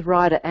even with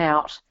Ryder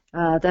out,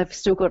 they've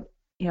still got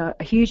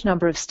a huge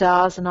number of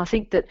stars, and I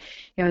think that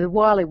the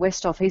Wiley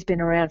Westhoff, he's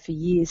been around for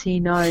years. He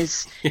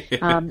knows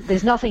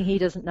there's nothing he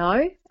doesn't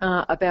know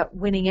about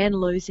winning and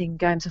losing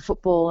games of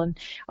football, and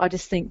I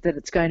just think that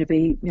it's going to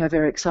be a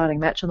very exciting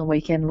match on the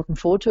weekend. Looking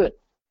forward to it.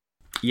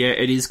 Yeah,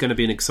 it is going to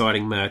be an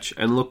exciting match,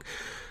 and look,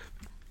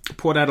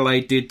 Port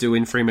Adelaide did do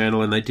in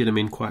Fremantle, and they did them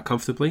in quite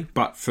comfortably,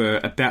 but for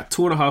about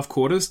 2.5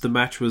 quarters the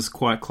match was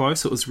quite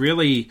close. It was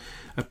really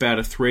about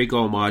a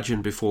 3-goal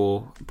margin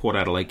before Port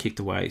Adelaide kicked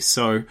away.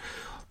 So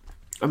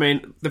I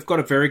mean, they've got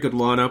a very good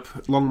lineup.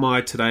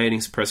 Longmire today in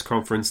his press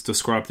conference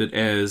described it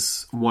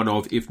as one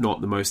of, if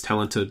not the most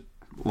talented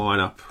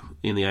lineup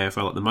in the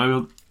AFL at the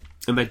moment.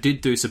 And they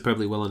did do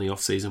superbly well in the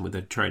off-season with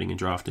their trading and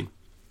drafting.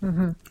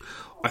 Mm-hmm.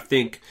 I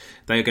think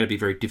they are going to be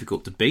very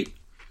difficult to beat,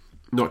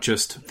 not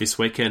just this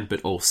weekend,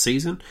 but all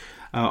season.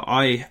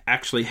 I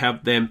actually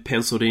have them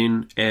penciled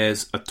in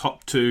as a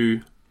top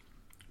 2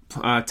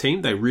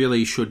 team. They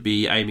really should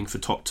be aiming for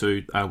top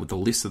 2 with the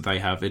list that they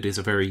have. It is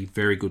a very,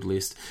 very good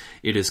list.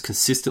 It is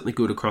consistently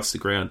good across the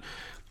ground.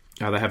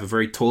 They have a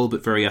very tall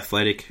but very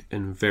athletic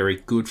and very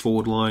good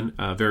forward line,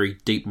 very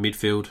deep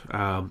midfield,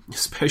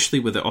 especially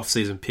with the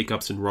off-season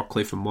pickups in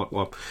Rockcliffe and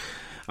Motlop.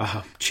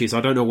 I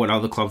don't know what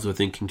other clubs were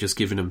thinking just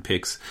giving them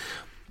picks.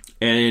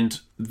 And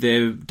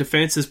their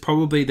defence is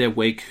probably their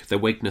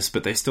weakness,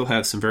 but they still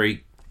have some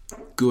very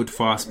good,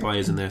 fast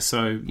players in there.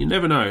 So you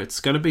never know.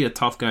 It's going to be a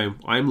tough game.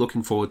 I'm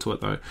looking forward to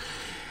it, though.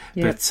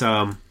 Yep.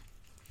 But,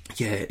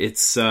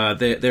 it's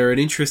they're an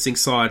interesting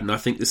side, and I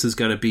think this is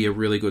going to be a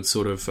really good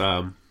sort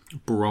of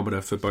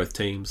barometer for both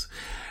teams.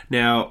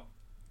 Now,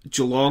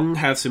 Geelong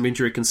have some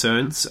injury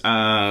concerns.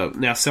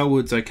 Now,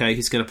 Selwood's okay.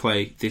 He's going to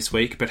play this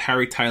week, but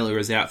Harry Taylor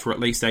is out for at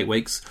least 8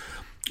 weeks,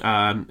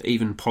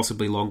 even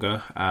possibly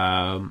longer.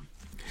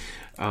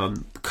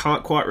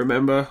 Can't quite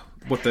remember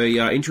what the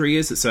injury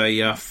is. It's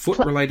a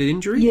foot-related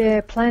injury.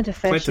 Yeah, plantar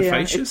fascia.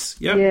 Plantar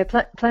yeah. Yeah,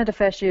 plantar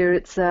fascia.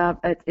 It's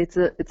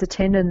a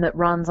tendon that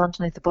runs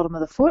underneath the bottom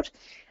of the foot.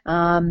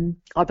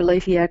 I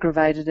believe he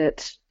aggravated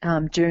it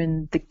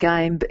during the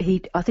game, but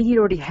I think he'd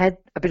already had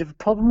a bit of a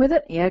problem with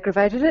it. He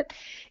aggravated it.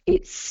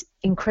 It's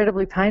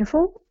incredibly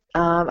painful.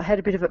 I had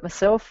a bit of it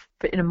myself,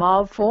 but in a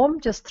mild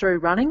form, just through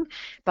running.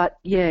 But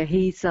yeah,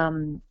 he's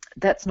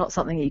that's not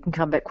something you can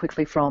come back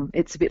quickly from.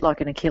 It's a bit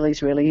like an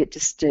Achilles, really.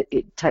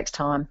 It takes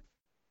time.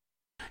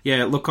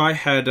 Yeah, look, I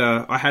had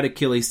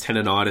Achilles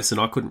tendonitis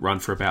and I couldn't run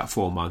for about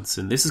 4 months.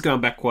 And this is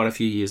going back quite a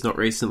few years, not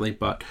recently,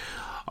 but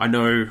I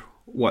know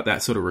what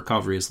that sort of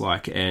recovery is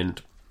like.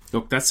 And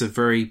look, that's a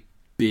very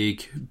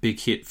big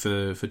hit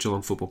for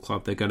Geelong Football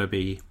Club. They're going to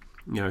be,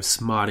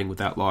 smarting with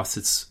that loss.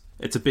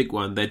 It's a big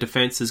one. Their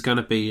defence is going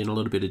to be in a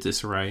little bit of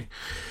disarray.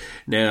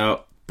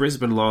 Now,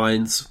 Brisbane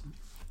Lions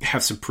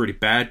have some pretty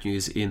bad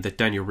news in that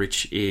Daniel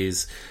Rich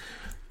is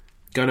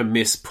going to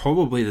miss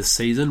probably the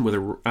season with a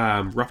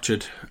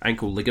ruptured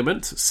ankle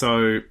ligament.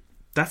 So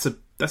that's a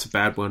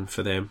bad one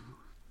for them.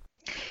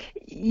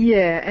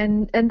 Yeah,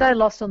 and they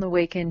lost on the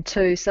weekend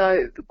too,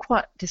 so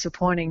quite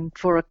disappointing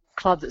for a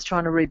club that's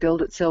trying to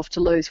rebuild itself to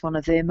lose one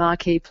of their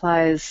marquee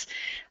players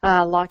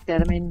like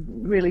that. I mean,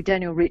 really,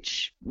 Daniel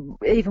Rich,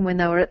 even when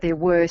they were at their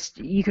worst,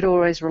 you could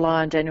always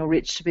rely on Daniel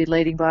Rich to be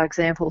leading by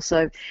example,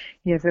 so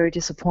yeah, very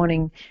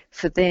disappointing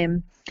for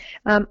them.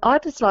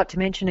 I'd just like to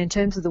mention in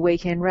terms of the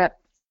weekend wrap,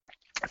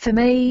 for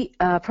me,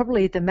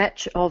 probably the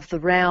match of the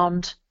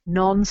round,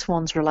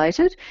 non-Swans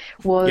related,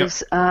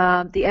 was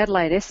the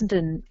Adelaide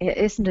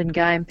Essendon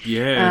game.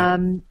 Yeah.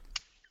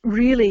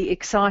 Really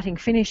exciting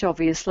finish,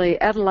 obviously.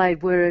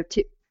 Adelaide were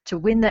tipped to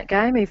win that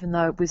game, even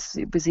though it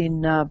was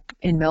in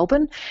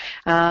Melbourne.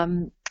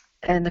 And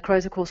the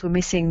Crows, of course, were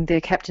missing their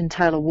captain,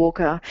 Taylor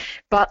Walker.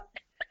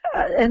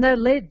 And they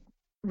led,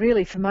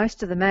 really, for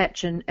most of the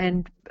match,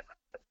 and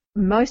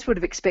most would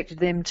have expected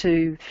them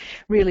to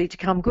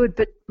come good.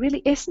 But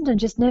really, Essendon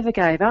just never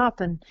gave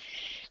up, and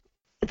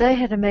they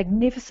had a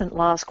magnificent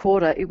last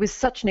quarter. It was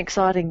such an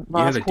exciting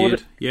last quarter.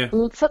 Did.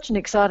 Yeah. Such an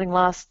exciting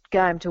last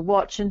game to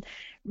watch. And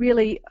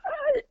really,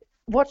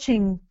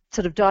 watching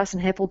sort of Dyson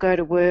Heppel go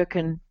to work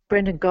and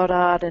Brendan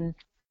Goddard and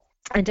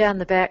down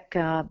the back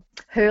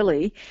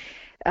Hurley,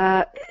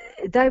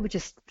 they were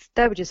just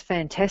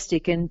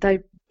fantastic, and they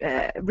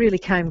really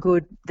came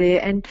good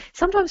there. And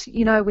sometimes,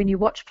 when you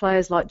watch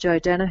players like Joe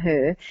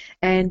Danaher,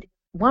 and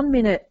 1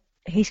 minute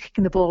he's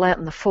kicking the ball out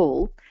in the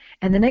full,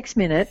 and the next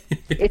minute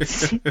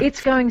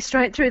it's going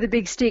straight through the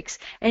big sticks,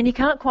 and you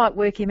can't quite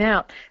work him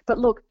out. But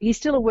look, he's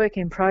still a work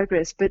in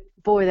progress. But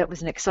boy, that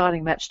was an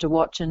exciting match to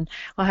watch, and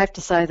I have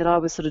to say that I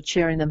was sort of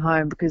cheering them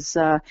home because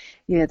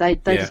they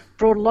just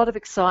brought a lot of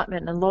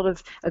excitement and a lot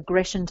of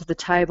aggression to the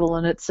table,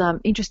 and it's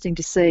interesting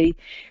to see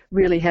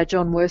really how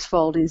John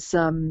Worsfold is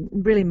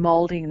really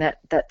moulding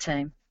that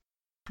team.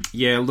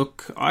 Yeah,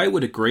 look, I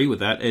would agree with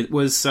that. It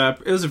was a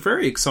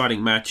very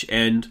exciting match,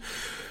 and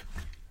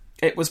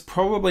it was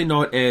probably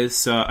not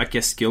as,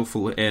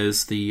 skillful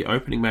as the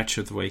opening match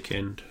of the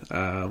weekend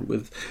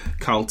with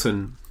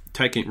Carlton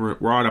taking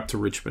it right up to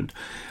Richmond.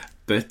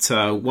 But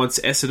once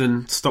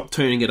Essendon stopped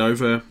turning it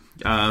over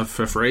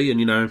for free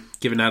and,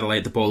 giving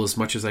Adelaide the ball as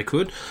much as they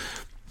could,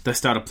 they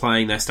started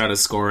playing, they started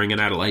scoring,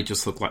 and Adelaide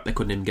just looked like they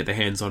couldn't even get their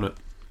hands on it.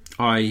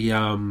 I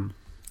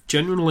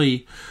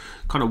genuinely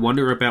kind of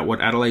wonder about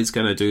what Adelaide's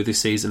going to do this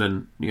season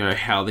and,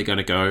 how they're going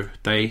to go.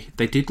 They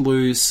did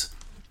lose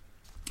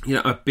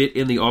a bit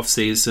in the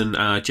off-season,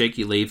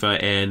 Jakey Lever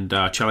and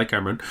Charlie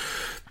Cameron.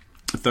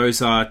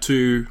 Those are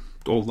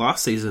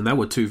last season, they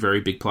were two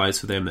very big players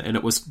for them, and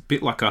it was a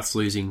bit like us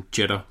losing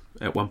Jeddah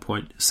at one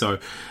point. So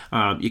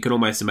you can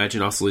almost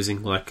imagine us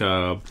losing,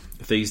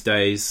 these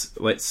days,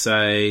 let's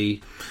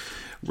say,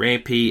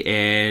 Rampy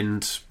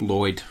and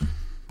Lloyd,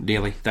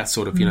 nearly. That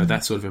sort of,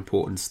 that sort of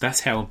importance.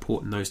 That's how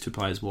important those two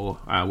players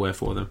were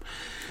for them.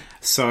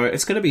 So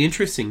it's going to be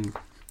interesting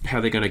how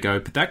they're going to go.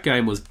 But that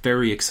game was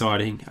very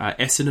exciting.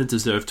 Essendon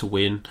deserved to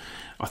win.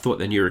 I thought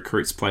their new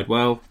recruits played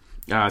well.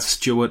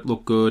 Stewart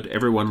looked good.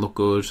 Everyone looked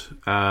good.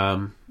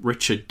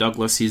 Richard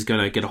Douglas, he's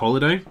going to get a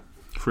holiday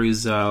for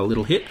his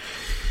little hit.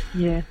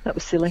 Yeah, that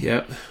was silly.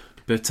 Yeah.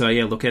 But,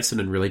 look,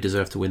 Essendon really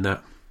deserved to win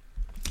that.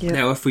 Yep.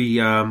 Now, if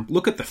we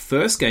look at the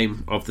first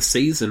game of the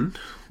season,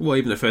 or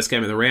even the first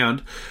game of the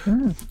round,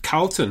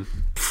 Carlton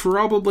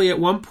probably at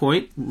one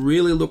point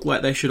really looked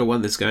like they should have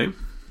won this game.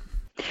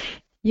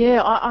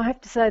 Yeah, I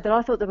have to say that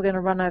I thought they were going to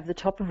run over the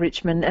top of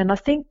Richmond, and I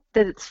think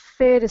that it's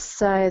fair to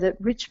say that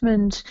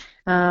Richmond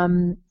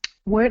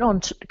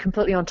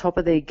completely on top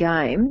of their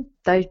game.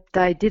 They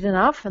did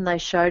enough and they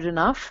showed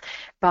enough,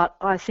 but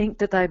I think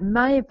that they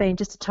may have been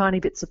just a tiny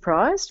bit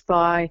surprised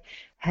by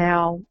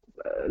how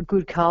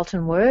good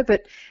Carlton were.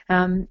 But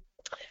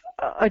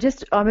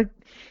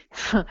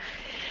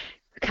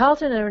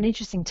Carlton are an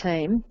interesting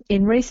team.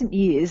 In recent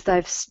years,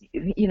 they've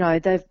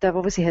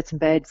obviously had some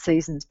bad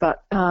seasons,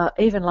 but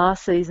even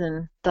last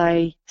season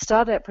they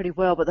started out pretty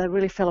well, but they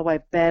really fell away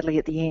badly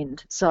at the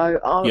end. So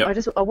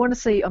I want to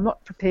see. I'm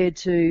not prepared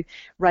to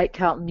rate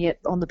Carlton yet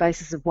on the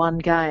basis of one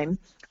game,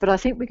 but I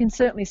think we can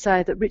certainly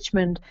say that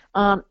Richmond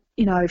aren't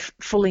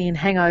fully in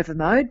hangover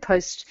mode,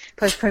 post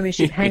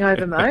premiership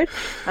hangover mode,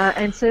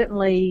 and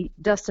certainly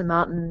Dustin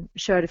Martin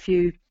showed a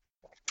few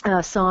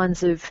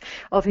signs of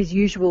his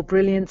usual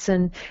brilliance,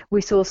 and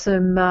we saw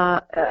some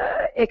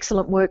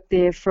excellent work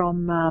there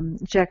from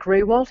Jack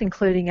Rewalt,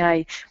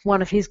 including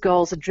one of his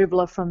goals, a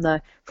dribbler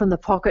from the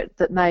pocket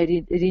that made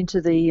it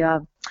into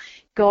the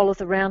goal of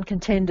the round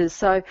contenders.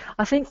 So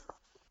I think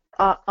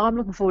I'm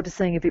looking forward to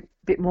seeing a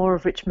bit more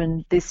of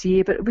Richmond this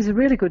year, but it was a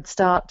really good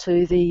start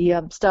to the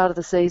start of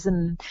the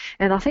season,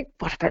 and I think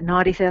about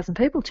 90,000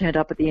 people turned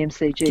up at the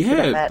MCG for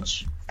that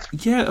match.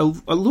 Yeah,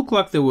 it looked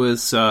like there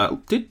was.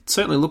 Did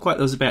certainly look like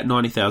there was about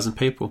 90,000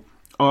 people.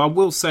 I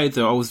will say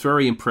that I was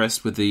very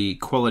impressed with the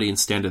quality and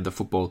standard of the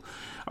football.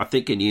 I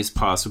think in years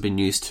past we've been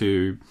used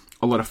to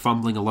a lot of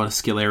fumbling, a lot of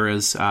skill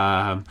errors,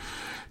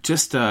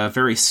 just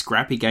very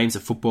scrappy games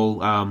of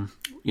football.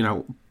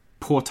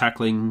 Poor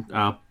tackling,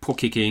 poor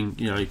kicking,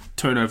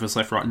 turnovers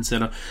left, right and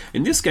centre.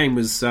 And this game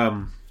was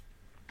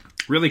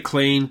really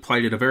clean,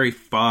 played at a very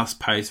fast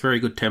pace, very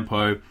good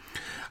tempo,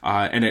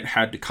 and it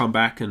had to come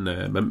back and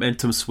the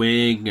momentum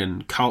swing,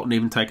 and Carlton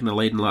even taking the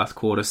lead in the last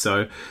quarter.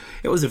 So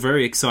it was a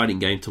very exciting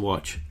game to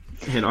watch.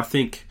 And I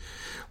think,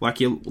 like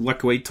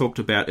we talked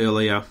about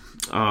earlier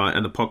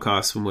in the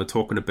podcast when we we're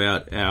talking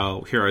about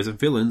our heroes and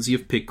villains,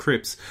 you've picked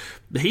Cripps.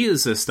 He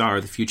is a star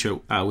of the future,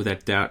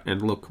 without doubt.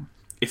 And look,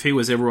 if he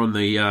was ever on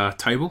the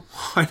table,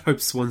 I'd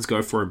hope Swans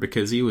go for him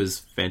because he was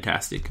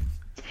fantastic.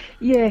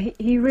 Yeah,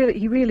 he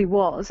really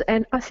was.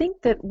 And I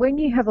think that when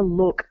you have a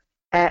look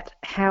at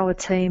how a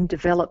team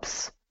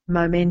develops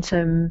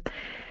momentum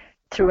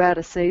throughout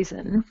a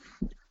season,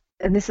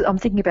 and I'm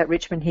thinking about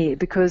Richmond here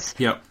because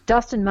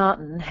Dustin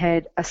Martin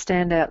had a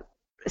standout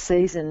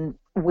season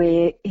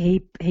where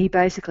he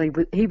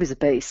was a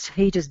beast.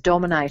 He just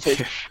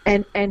dominated,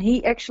 and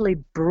he actually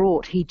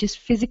he just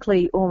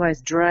physically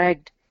almost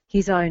dragged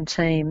his own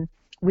team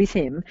with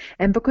him,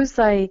 and because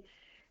they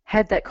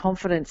had that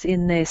confidence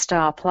in their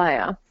star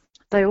player,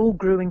 they all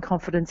grew in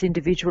confidence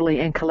individually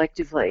and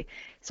collectively.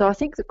 So I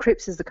think that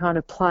Cripps is the kind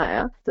of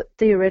player that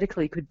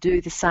theoretically could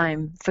do the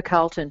same for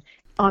Carlton.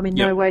 I'm in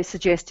no way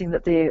suggesting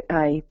that they're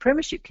a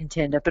premiership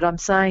contender, but I'm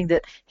saying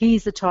that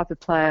he's the type of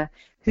player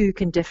who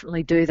can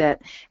definitely do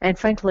that. And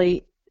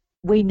frankly,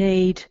 we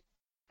need,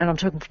 and I'm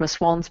talking from a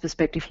Swans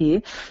perspective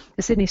here,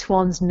 the Sydney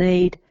Swans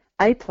need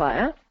a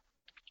player,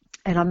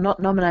 and I'm not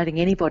nominating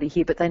anybody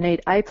here, but they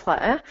need a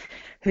player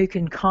who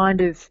can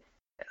kind of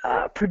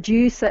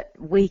produce that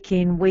week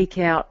in, week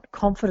out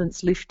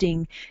confidence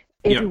lifting.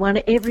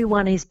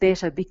 Everyone is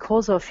better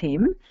because of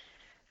him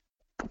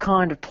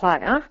kind of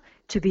player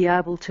to be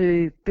able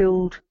to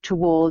build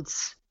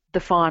towards the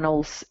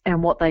finals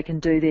and what they can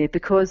do there,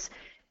 because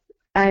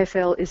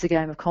AFL is a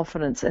game of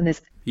confidence, and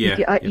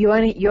you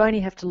only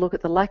have to look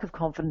at the lack of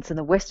confidence in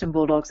the Western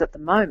Bulldogs at the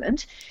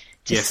moment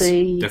to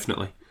see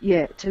definitely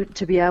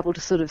to be able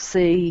to sort of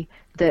see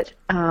that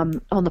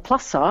on the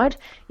plus side,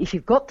 if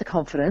you've got the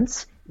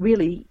confidence,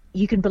 really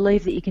you can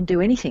believe that you can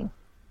do anything.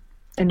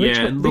 And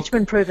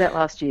Richmond proved that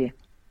last year.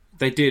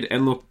 They did,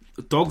 and look,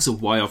 the Dogs are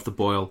way off the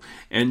boil.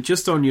 And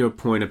just on your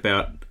point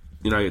about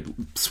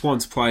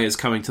Swans players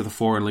coming to the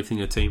fore and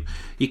lifting a team,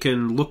 you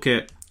can look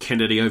at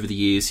Kennedy over the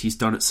years. He's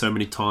done it so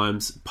many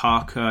times.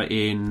 Parker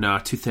in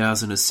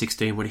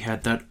 2016 when he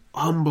had that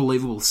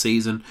unbelievable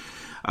season.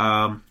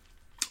 Or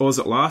was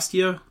it last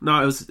year?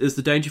 No, it was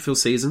the Dangerfield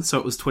season, so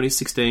it was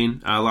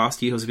 2016.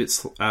 Last year he was a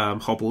bit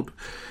hobbled.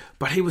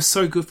 But he was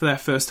so good for that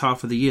first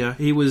half of the year.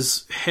 He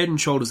was head and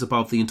shoulders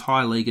above the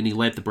entire league, and he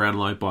led the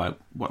Brownlow by,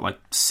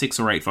 6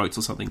 or 8 votes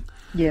or something.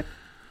 Yep.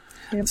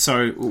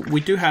 So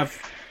we do have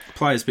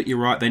players, but you're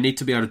right, they need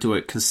to be able to do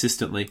it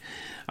consistently.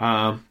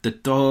 The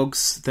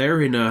Dogs,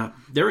 they're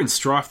in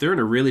strife. They're in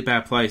a really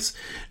bad place.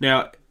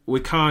 Now, we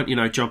can't,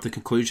 jump to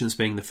conclusions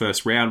being the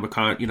first round. We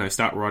can't,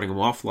 start writing them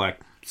off like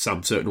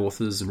some certain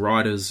authors and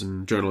writers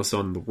and journalists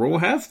on the Raw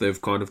have.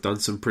 They've kind of done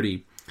some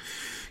pretty,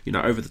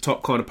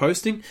 over-the-top kind of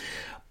posting.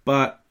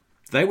 But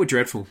they were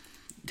dreadful.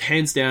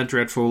 Hands down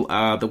dreadful.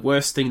 The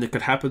worst thing that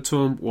could happen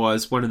to them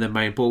was one of their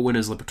main ball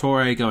winners,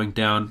 Liberatore, going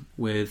down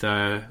with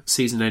a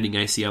season-ending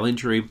ACL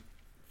injury.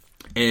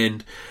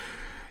 And,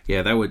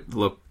 they would,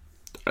 look,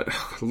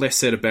 less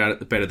said about it,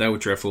 the better. They were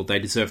dreadful. They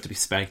deserved to be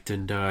spanked,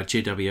 and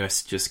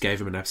GWS just gave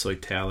them an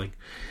absolute toweling.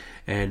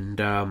 And,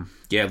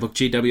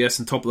 GWS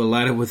on top of the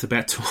ladder with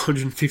about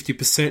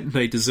 250%, and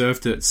they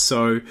deserved it.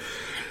 So,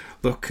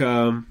 look,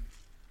 I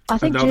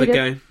think another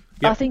game.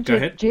 Yep, I think go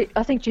ahead.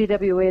 I think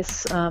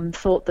GWS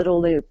thought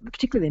that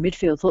particularly their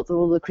midfield, thought that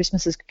all the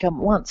Christmases could come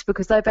at once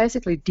because they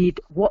basically did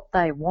what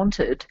they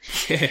wanted.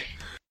 Yeah.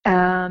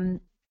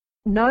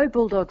 No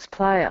Bulldogs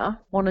player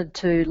wanted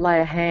to lay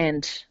a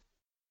hand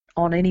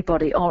on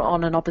anybody,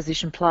 on an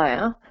opposition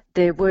player.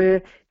 There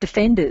were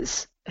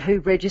defenders who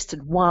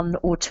registered 1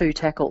 or 2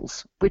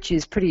 tackles, which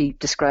is pretty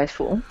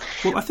disgraceful.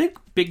 Well, I think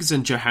Biggs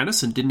and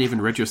Johannesson didn't even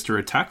register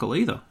a tackle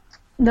either.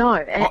 No.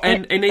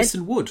 And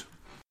Easton Wood.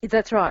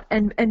 That's right.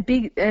 And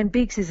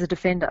Biggs is a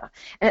defender.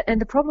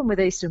 And the problem with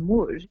Easton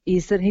Wood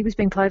is that he was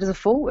being played as a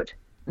forward.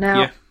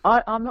 Now, Yeah.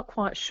 I'm not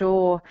quite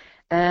sure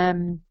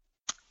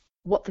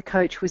what the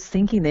coach was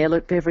thinking there,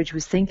 Luke Beveridge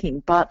was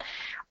thinking, but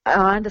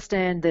I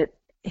understand that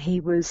he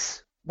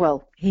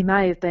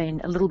may have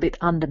been a little bit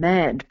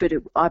undermanned, but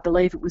I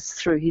believe it was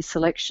through his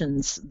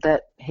selections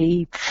that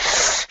he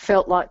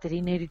felt like that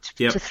he needed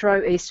to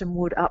throw Easton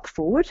Wood up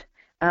forward.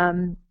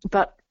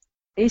 But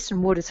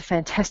Easton Wood is a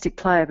fantastic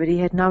player, but he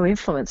had no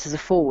influence as a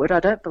forward. I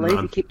don't believe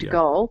he kicked a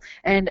goal.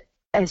 And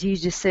as you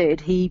just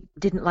said, he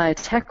didn't lay a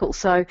tackle.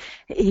 So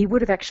he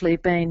would have actually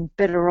been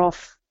better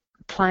off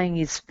playing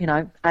his,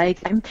 A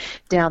game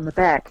down the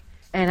back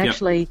and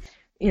actually,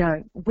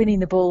 winning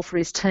the ball for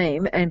his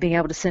team and being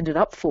able to send it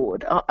up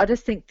forward. I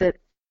just think that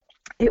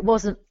it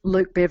wasn't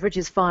Luke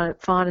Beveridge's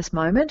finest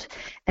moment,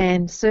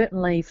 and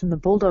certainly from the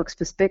Bulldogs'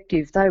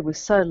 perspective, they were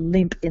so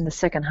limp in the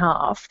second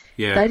half,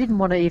 they didn't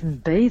want to even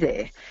be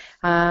there.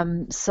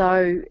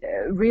 So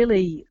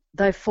really,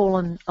 they've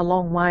fallen a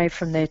long way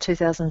from their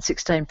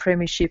 2016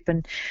 premiership,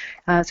 and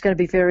it's going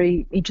to be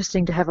very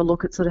interesting to have a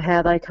look at sort of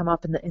how they come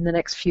up in the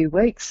next few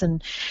weeks,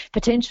 and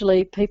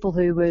potentially people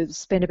who have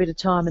spent a bit of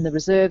time in the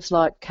reserves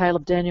like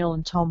Caleb Daniel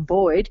and Tom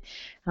Boyd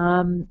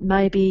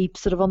may be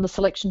sort of on the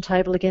selection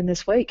table again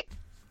this week.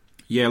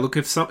 Yeah, look,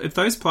 if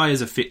those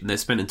players are fit and they're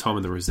spending time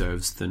in the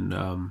reserves, then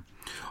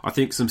I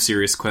think some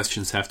serious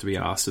questions have to be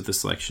asked of the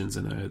selections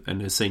and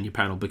a senior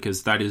panel,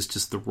 because that is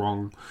just the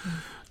wrong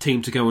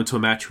team to go into a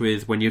match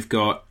with when you've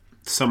got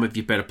some of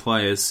your better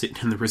players sitting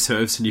in the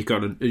reserves and you've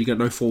got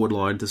no forward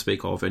line to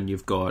speak of, and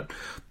you've got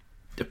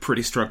a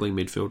pretty struggling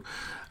midfield.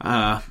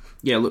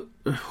 Look,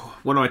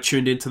 when I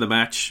tuned into the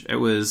match, it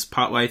was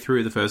partway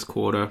through the first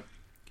quarter,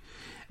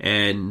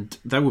 and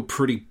they were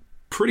pretty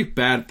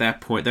bad at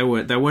that point. They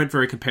weren't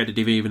very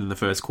competitive even in the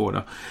first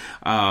quarter.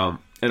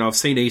 And I've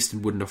seen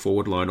Easton Wood in a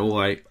forward line.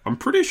 I'm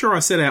pretty sure I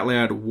said out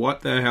loud,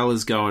 what the hell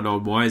is going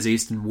on? Why is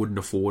Easton Wood in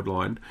a forward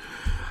line?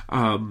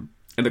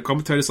 And the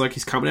commentator's like,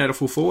 he's coming out of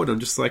full forward. I'm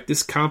just like,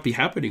 this can't be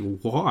happening.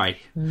 Why?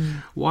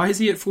 Why is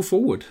he at full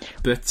forward?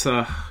 But,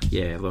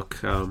 look.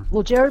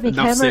 Well, Jeremy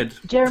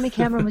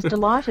Cameron was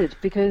delighted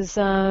because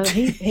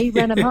he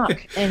ran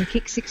amok and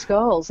kicked 6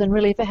 goals. And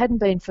really, if it hadn't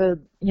been for,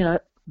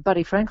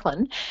 Buddy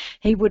Franklin,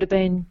 he would have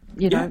been,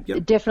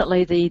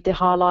 definitely the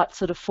highlight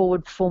sort of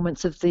forward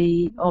performance of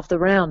the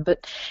round.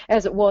 But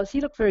as it was, he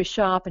looked very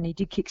sharp, and he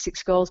did kick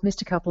 6 goals,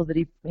 missed a couple that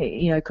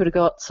he could have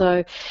got.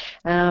 So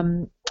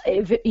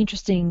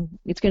interesting.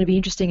 It's going to be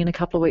interesting in a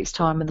couple of weeks'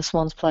 time when the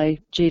Swans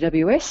play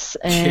GWS.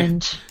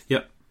 And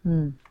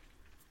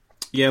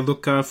yeah,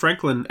 look,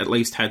 Franklin at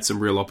least had some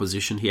real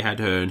opposition. He had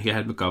Hearn, he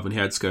had McGovern, he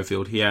had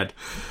Schofield, he had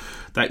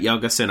that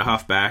younger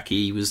centre-half back.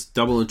 He was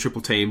double and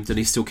triple teamed, and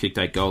he still kicked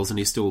 8 goals, and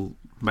he still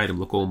made him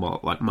look all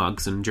like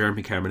mugs, and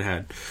Jeremy Cameron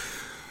had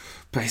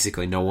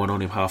basically no one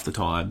on him half the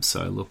time.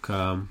 So, look,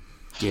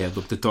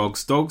 the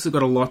Dogs have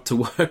got a lot to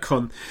work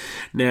on.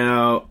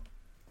 Now,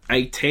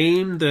 a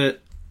team that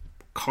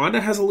kind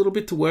of has a little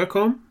bit to work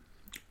on,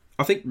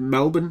 I think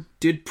Melbourne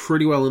did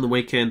pretty well in the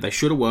weekend. They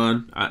should have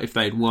won. If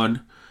they'd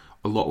won,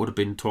 a lot would have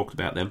been talked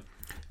about them.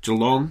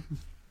 Geelong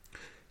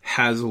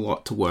has a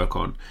lot to work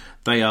on.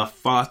 They are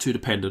far too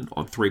dependent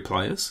on 3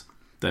 players.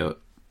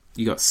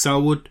 You got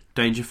Selwood,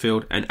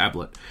 Dangerfield, and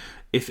Ablett.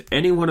 If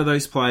any one of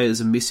those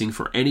players are missing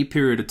for any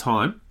period of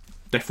time,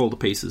 they fall to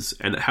pieces.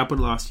 And it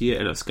happened last year,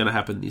 and it's going to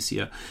happen this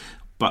year.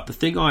 But the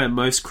thing I am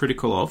most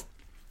critical of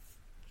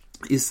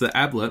is that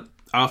Ablett,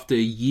 after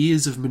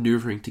years of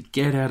manoeuvring to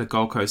get out of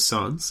Gold Coast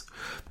Suns,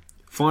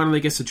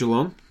 finally gets to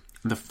Geelong,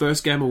 and the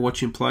first game I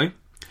watch him play,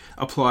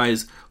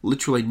 applies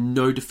literally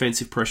no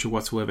defensive pressure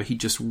whatsoever. He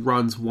just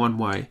runs one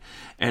way.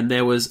 And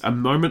there was a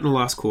moment in the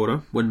last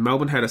quarter when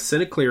Melbourne had a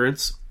centre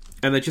clearance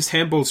and they just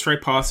handballed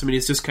straight past him, and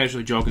he's just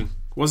casually jogging.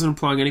 Wasn't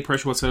applying any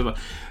pressure whatsoever.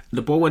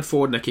 The ball went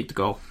forward and they kicked a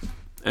goal.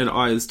 And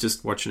I was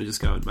just watching it,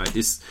 just going, mate,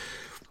 this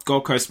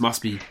Gold Coast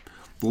must be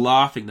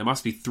laughing. They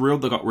must be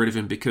thrilled they got rid of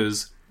him,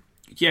 because,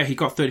 yeah, he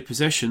got 30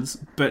 possessions,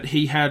 but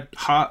he had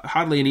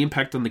hardly any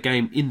impact on the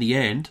game in the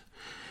end,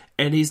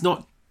 and he's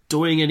not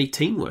doing any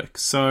teamwork.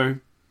 So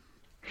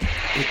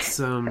it's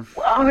a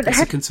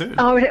concern.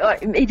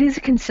 It is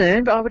a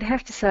concern, but I would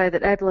have to say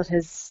that Ablett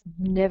has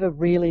never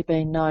really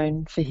been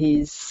known for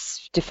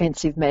his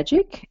defensive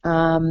magic.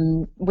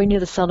 When you're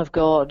the son of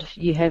God,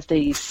 you have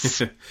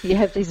these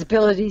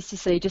abilities, you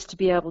see, just to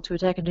be able to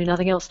attack and do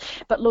nothing else.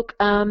 But look,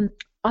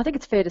 I think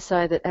it's fair to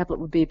say that Ablett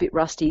would be a bit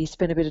rusty. He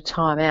spent a bit of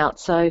time out.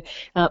 So,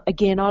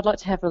 again, I'd like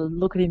to have a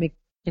look at him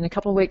in a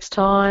couple of weeks'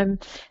 time,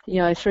 3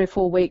 or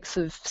 4 weeks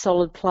of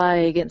solid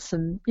play against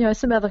some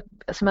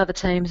other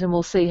teams, and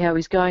we'll see how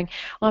he's going.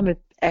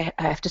 I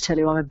have to tell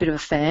you, I'm a bit of a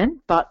fan,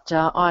 but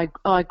I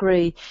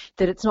agree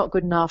that it's not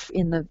good enough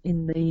in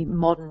the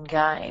modern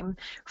game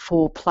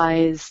for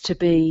players to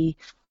be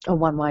a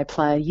one-way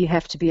player. You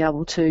have to be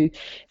able to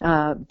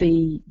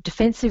be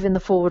defensive in the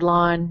forward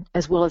line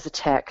as well as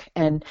attack.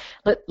 And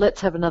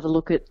let's have another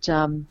look at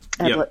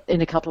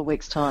in a couple of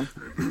weeks' time.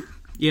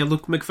 Yeah,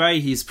 look,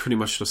 McVeigh, he's pretty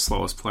much the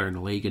slowest player in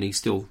the league, and he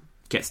still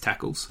gets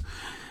tackles.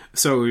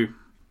 So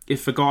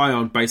if a guy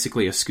on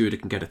basically a scooter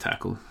can get a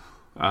tackle,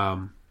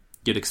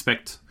 you'd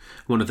expect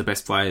one of the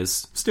best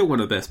players, still one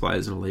of the best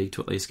players in the league,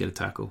 to at least get a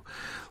tackle.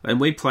 And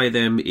we play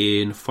them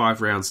in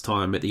 5 rounds'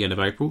 time at the end of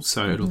April,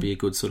 so it'll be a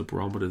good sort of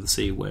barometer to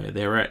see where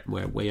they're at,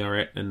 where we are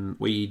at, and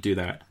we do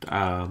that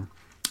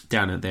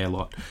down at their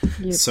lot.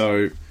 Yep.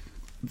 So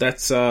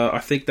that's I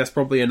think that's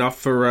probably enough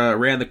for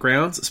around the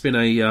grounds. It's been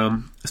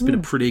a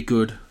pretty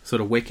good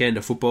sort of weekend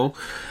of football.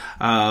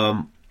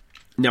 Now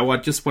I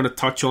just want to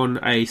touch on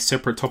a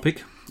separate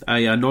topic,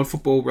 a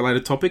non-football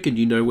related topic, and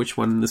you know which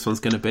one this one's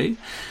going to be.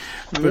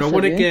 But yes, I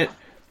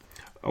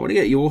want to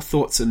get your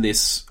thoughts on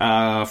this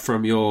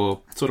from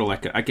your sort of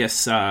like, I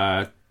guess,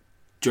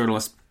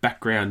 journalist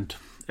background,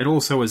 and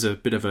also as a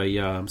bit of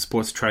a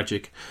sports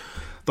tragic.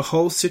 The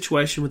whole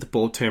situation with the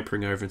ball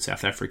tampering over in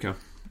South Africa.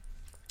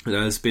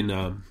 There's been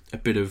a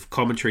bit of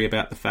commentary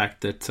about the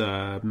fact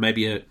that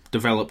maybe it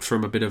developed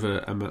from a bit of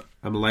a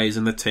malaise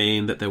in the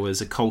team, that there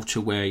was a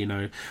culture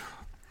where,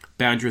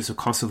 boundaries were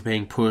constantly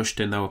being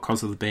pushed and they were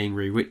constantly being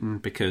rewritten,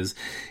 because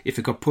if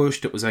it got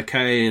pushed, it was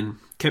okay, and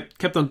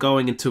kept on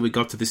going until we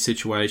got to this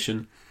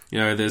situation.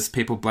 There's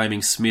people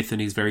blaming Smith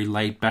and his very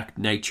laid-back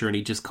nature, and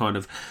he just kind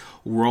of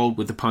rolled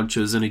with the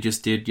punches and he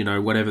just did,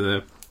 whatever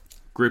the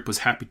group was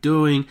happy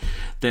doing.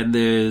 Then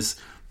there's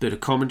a bit of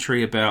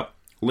commentary about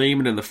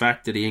Lehman and the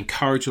fact that he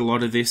encouraged a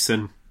lot of this,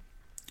 and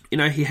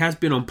he has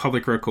been on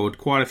public record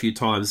quite a few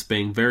times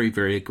being very,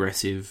 very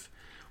aggressive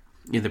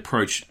in the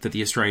approach that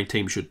the Australian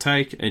team should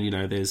take. And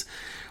there's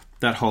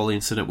that whole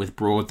incident with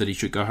Broad that he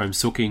should go home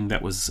sooking.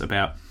 That was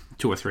about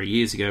 2 or 3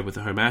 years ago with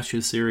the Home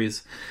Ashes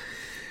series.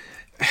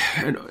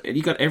 And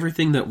you got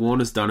everything that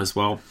Warner's done as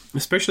well,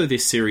 especially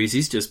this series.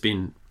 He's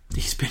been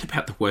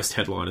about the worst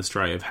headline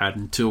Australia have had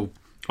until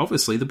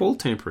obviously the ball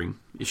tampering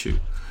issue.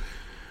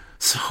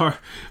 So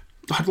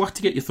I'd like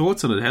to get your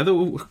thoughts on it, Heather.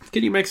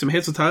 Can you make some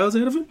heads or tails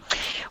out of it?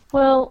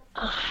 Well,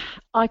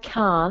 I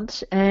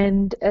can't.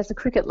 And as a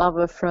cricket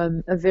lover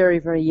from a very,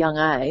 very young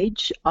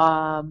age,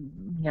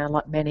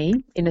 like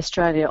many in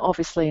Australia,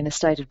 obviously in a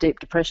state of deep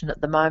depression at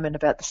the moment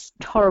about this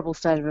horrible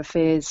state of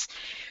affairs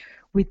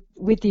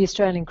with the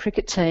Australian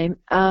cricket team.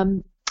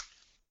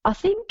 I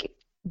think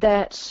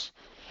that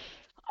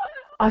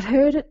I've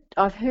heard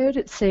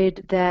it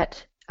said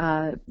that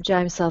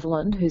James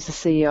Sutherland, who's the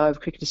CEO of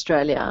Cricket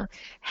Australia,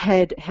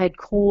 had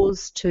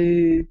cause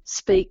to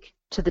speak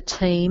to the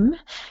team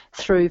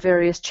through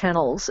various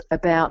channels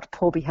about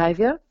poor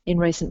behaviour in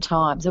recent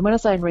times. And when I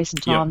say in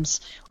recent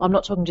times, I'm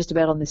not talking just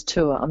about on this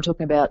tour. I'm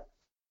talking about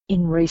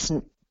in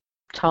recent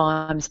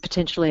times,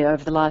 potentially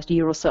over the last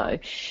year or so,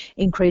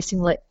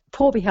 increasingly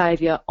poor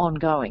behaviour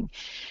ongoing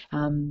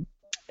on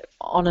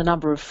a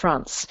number of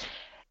fronts.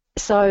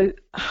 So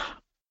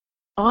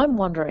I'm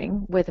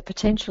wondering whether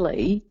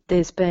potentially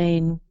there's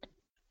been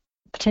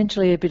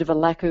a bit of a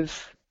lack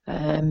of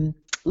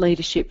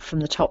leadership from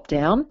the top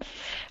down.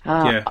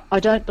 I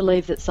don't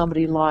believe that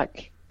somebody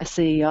like a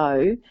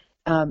CEO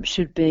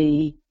should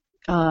be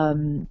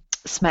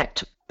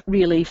smacked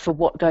really for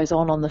what goes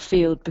on the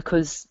field,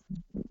 because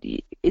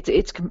it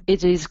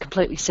is a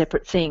completely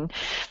separate thing.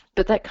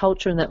 But that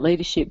culture and that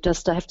leadership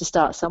does have to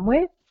start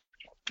somewhere,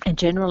 and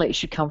generally it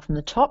should come from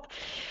the top.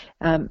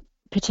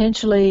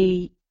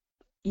 Potentially,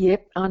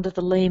 under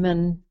the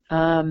Lehman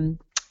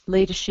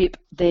leadership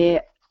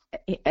there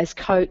as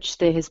coach,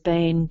 there has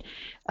been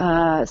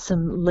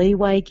some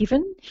leeway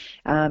given.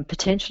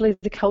 Potentially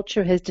the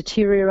culture has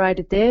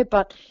deteriorated there,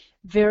 but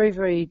very,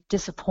 very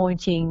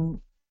disappointing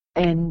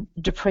and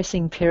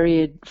depressing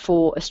period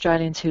for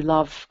Australians who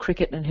love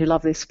cricket and who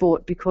love their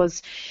sport,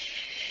 because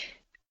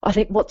I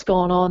think what's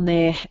gone on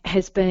there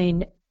has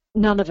been,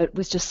 none of it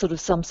was just sort of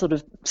some sort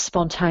of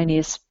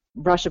spontaneous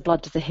rush of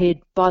blood to the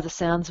head. By the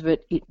sounds of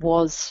it, it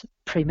was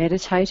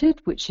premeditated,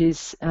 which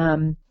is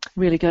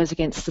really goes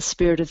against the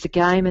spirit of the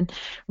game. And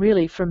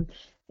really, from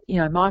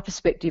my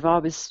perspective, I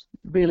was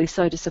really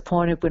so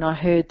disappointed when I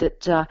heard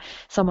that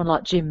someone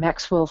like Jim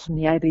Maxwell from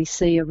the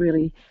ABC, a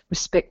really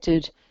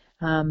respected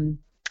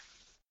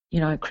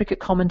cricket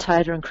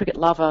commentator and cricket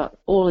lover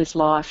all his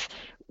life,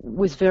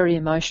 was very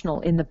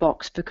emotional in the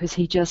box, because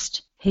he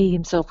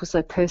himself was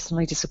so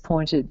personally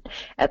disappointed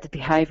at the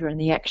behaviour and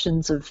the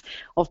actions of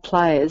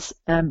players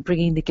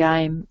bringing the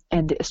game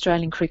and the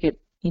Australian cricket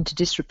into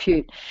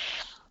disrepute.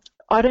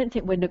 I don't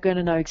think we're going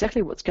to know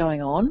exactly what's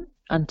going on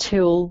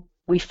until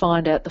we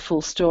find out the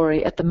full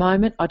story. At the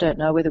moment, I don't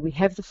know whether we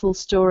have the full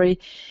story.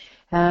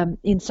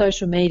 In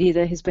social media,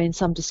 there has been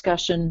some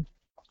discussion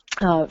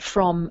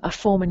from a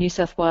former New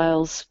South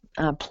Wales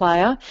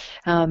player,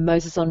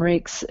 Moses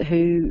Enriquez,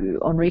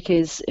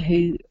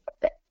 who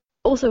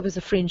also was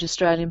a fringe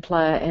Australian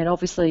player and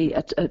obviously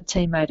a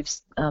teammate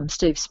of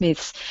Steve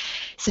Smith's,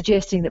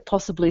 suggesting that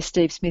possibly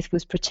Steve Smith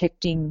was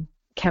protecting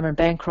Cameron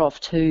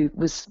Bancroft, who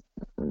was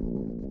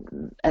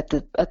at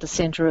the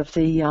centre of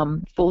the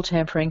ball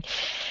tampering,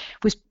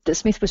 that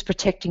Smith was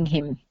protecting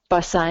him by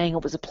saying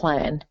it was a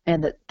plan,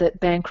 and that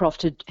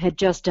Bancroft had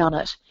just done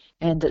it,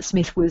 and that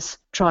Smith was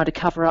trying to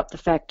cover up the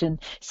fact and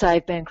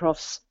save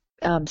Bancroft's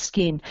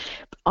skin.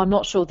 I'm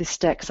not sure this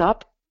stacks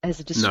up.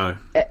 No.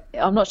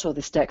 I'm not sure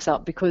this stacks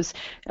up because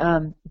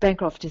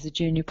Bancroft is a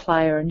junior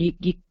player, and you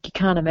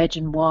can't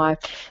imagine why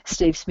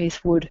Steve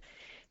Smith would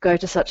go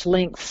to such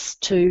lengths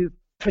to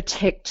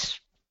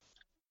protect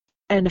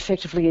and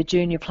effectively a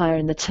junior player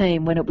in the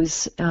team when it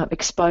was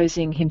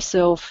exposing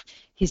himself,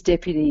 his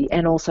deputy,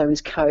 and also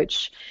his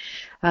coach.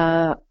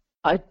 I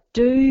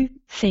do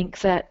think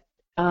that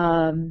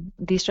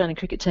the Australian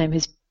cricket team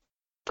has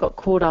got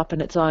caught up in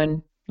its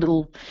own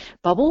little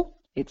bubble.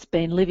 It's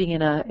been living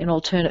in an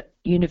alternate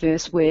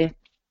universe where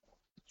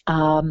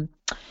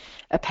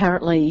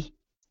apparently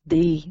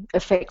the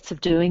effects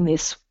of doing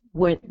this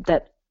weren't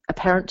that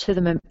apparent to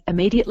them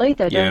immediately.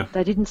 They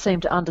didn't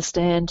seem to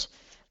understand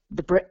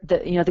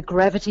the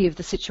gravity of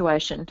the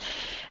situation,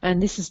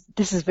 and this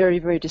is very,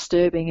 very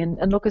disturbing.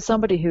 And look, as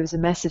somebody who is a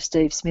massive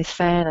Steve Smith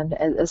fan, and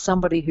as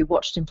somebody who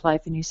watched him play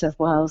for New South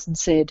Wales and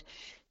said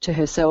to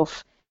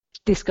herself,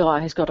 this guy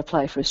has got to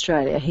play for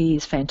Australia. He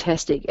is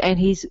fantastic, and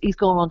he's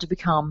gone on to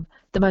become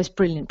the most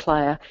brilliant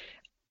player,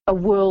 a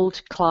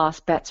world-class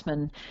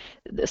batsman,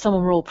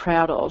 someone we're all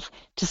proud of.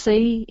 To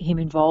see him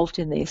involved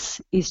in this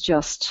is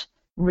just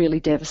really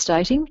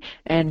devastating,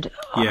 and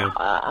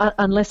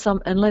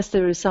unless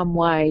there is some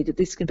way that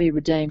this can be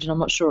redeemed, and I'm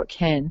not sure it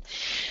can,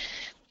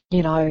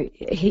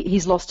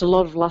 he's lost a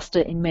lot of lustre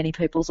in many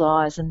people's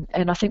eyes, and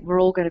I think we're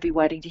all going to be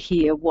waiting to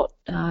hear what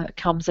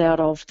comes out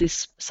of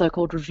this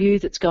so-called review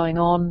that's going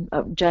on.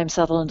 James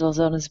Sutherland is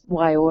on his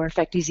way, or in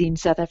fact he's in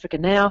South Africa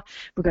now.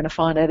 We're going to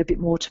find out a bit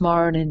more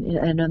tomorrow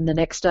and on the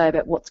next day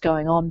about what's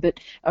going on, but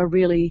a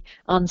really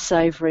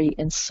unsavoury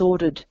and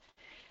sordid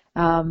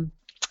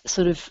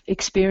sort of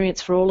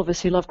experience for all of us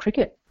who love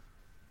cricket.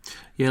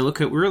 Yeah, look,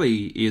 it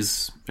really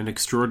is an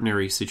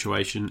extraordinary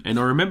situation. And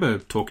I remember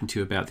talking to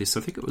you about this, I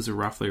think it was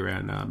roughly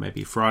around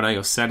maybe Friday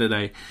or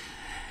Saturday.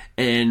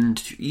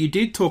 And you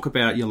did talk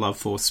about your love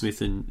for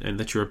Smith and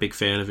that you're a big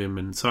fan of him.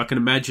 And so I can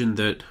imagine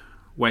that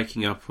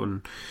waking up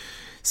on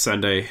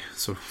Sunday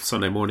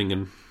morning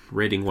and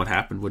reading what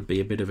happened would be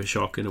a bit of a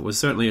shock. And it was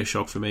certainly a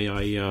shock for me.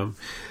 I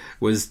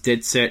was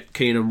dead set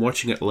keen on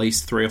watching at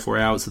least 3 or 4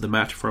 hours of the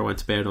match before I went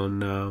to bed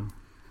on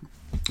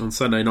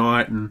Sunday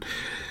night, and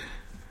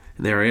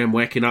there I am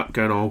waking up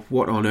going, oh,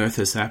 what on earth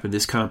has happened?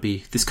 This can't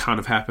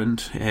have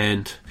happened.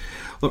 And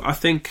look, I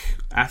think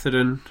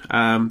Atherton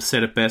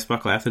said it best,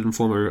 Michael Atherton,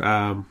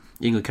 former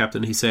England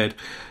captain. He said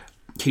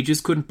he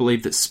just couldn't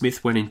believe that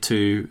Smith went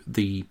into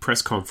the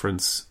press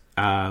conference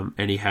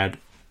and he had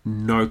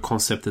no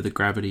concept of the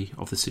gravity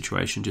of the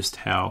situation, just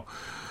how,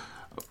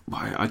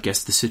 I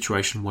guess, the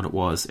situation, what it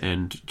was,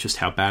 and just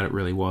how bad it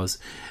really was.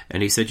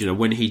 And he said,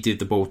 when he did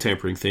the ball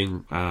tampering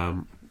thing,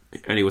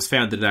 and he was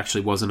found that it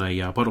actually wasn't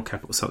a bottle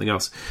cap, it was something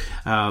else,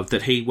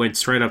 that he went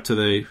straight up to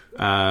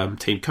the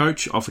team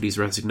coach, offered his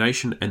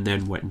resignation, and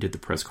then went and did the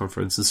press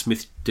conference. And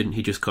Smith didn't.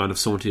 He just kind of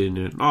sauntered in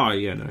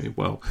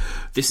and,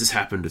 this has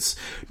happened. It's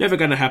never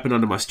going to happen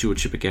under my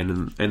stewardship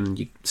again. And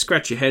you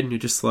scratch your head and you're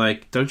just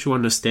like, don't you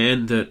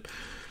understand that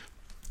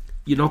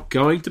you're not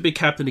going to be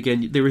captain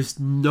again? There is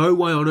no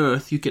way on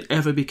earth you could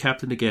ever be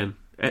captain again.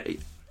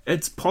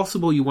 It's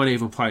possible you won't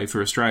even play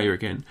for Australia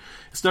again.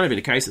 It's not even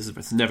a case of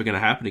it's never going to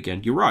happen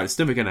again. You're right, it's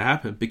never going to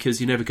happen because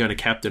you're never going to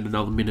captain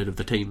another minute of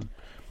the team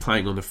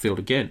playing on the field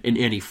again in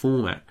any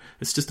format.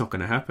 It's just not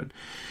going to happen.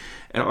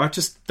 And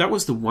that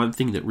was the one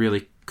thing that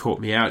really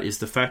caught me out, is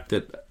the fact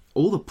that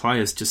all the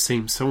players just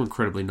seemed so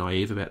incredibly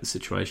naive about the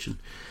situation.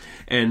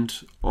 And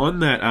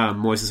on that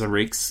Moises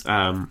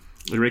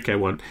Enrique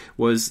one,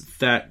 was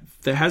that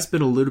there has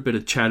been a little bit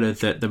of chatter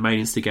that the main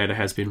instigator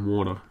has been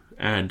Warner.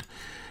 And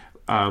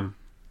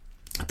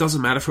it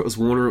doesn't matter if it was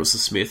Warner, it was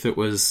Smith, it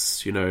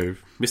was,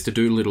 Mr.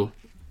 Doolittle.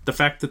 The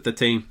fact that the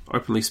team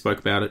openly spoke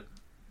about it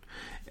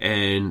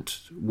and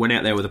went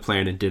out there with a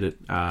plan and did it,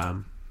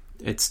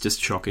 it's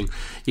just shocking.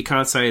 You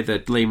can't say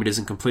that Lehmann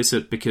isn't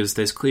complicit because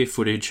there's clear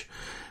footage.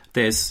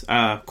 There's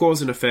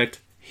cause and effect.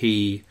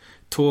 He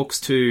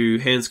talks to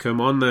Hanscom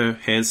on the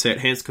handset.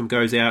 Hanscom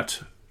goes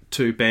out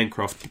to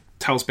Bancroft,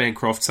 tells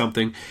Bancroft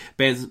something.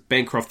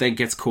 Bancroft then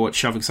gets caught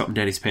shoving something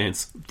down his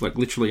pants, like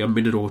literally a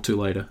minute or two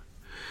later.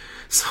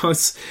 So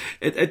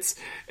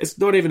it's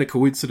not even a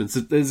coincidence.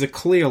 There's a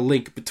clear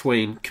link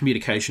between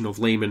communication of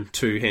Lehmann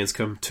to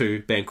Hanscom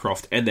to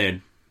Bancroft, and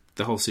then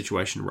the whole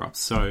situation erupts.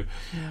 So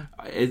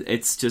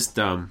it's just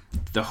the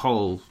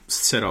whole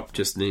setup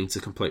just needs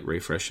a complete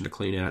refresh and a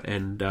clean out.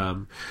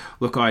 And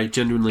look, I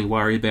genuinely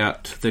worry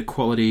about the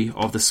quality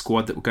of the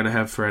squad that we're going to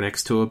have for our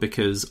next tour,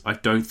 because I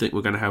don't think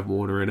we're going to have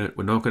Warner in it.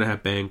 We're not going to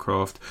have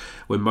Bancroft.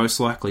 We're most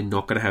likely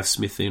not going to have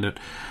Smith in it.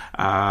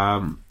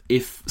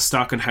 If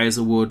Stark and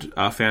Hazelwood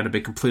are found to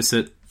be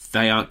complicit,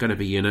 they aren't going to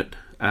be in it,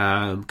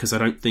 because I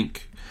don't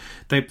think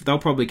they'll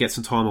probably get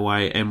some time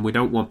away, and we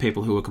don't want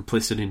people who are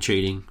complicit in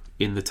cheating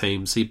in the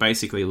team. So you're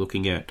basically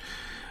looking at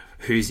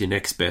who's your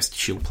next best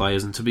Shield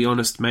players, and to be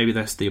honest, maybe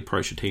that's the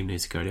approach a team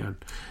needs to go down.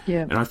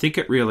 Yeah. And I think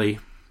it really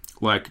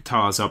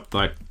ties up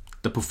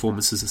the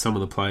performances of some of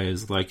the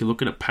players. Like, you're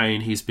looking at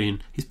Payne, he's been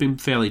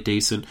fairly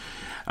decent.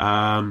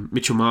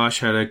 Mitchell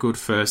Marsh had a good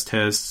first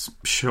test.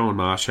 Sean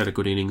Marsh had a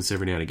good innings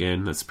every now and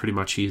again. That's pretty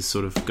much his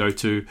sort of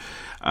go-to.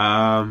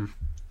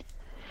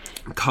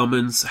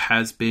 Cummins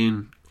has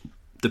been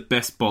the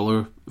best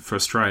bowler for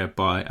Australia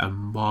by a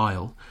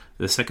mile,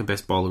 the second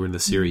best bowler in the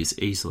series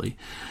easily,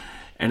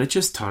 and it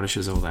just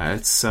tarnishes all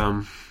that.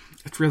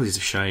 It really is a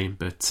shame,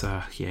 but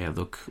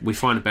look, we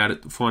find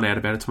out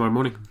about it tomorrow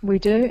morning. We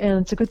do,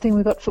 and it's a good thing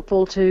we've got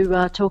football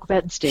to talk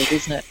about instead,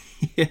 isn't it?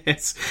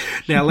 Yes.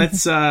 Now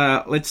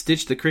let's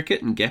ditch the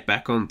cricket and get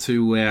back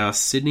onto our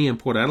Sydney and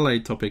Port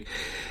Adelaide topic.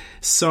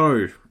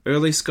 So,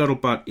 early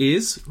scuttlebutt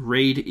is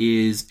Reid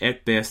is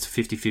at best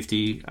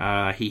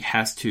 50-50. He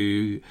has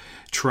to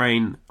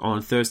train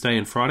on Thursday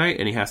and Friday,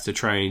 and he has to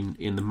train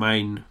in the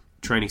main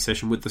training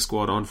session with the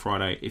squad on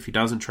Friday. If he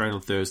doesn't train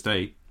on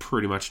Thursday,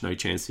 pretty much no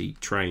chance he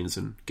trains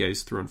and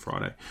goes through on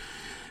Friday.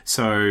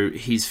 So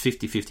he's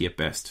 50-50 at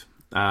best.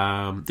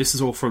 This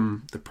is all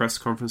from the press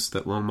conference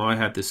that Longmire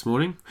had this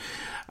morning.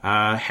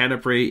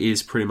 Hanbury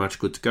is pretty much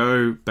good to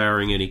go,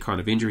 barring any kind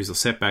of injuries or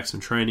setbacks in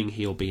training.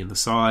 He'll be in the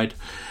side.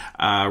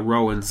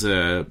 Rowan's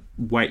a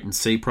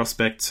wait-and-see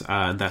prospect,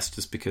 and that's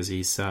just because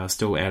he's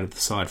still out of the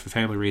side for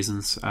family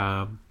reasons,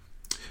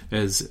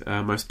 as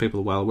most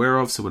people are well aware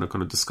of, so we're not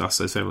going to discuss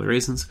those family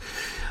reasons.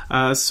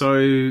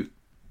 So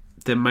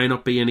there may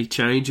not be any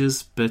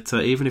changes, but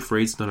even if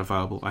Reid's not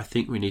available, I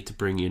think we need to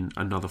bring in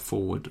another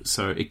forward.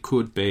 So it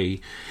could be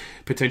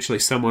potentially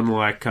someone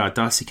like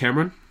Darcy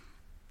Cameron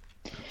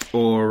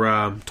or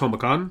Tom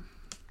McCartan.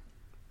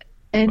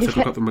 And if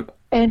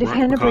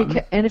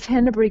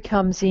Hanbury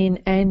comes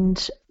in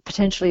and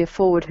potentially a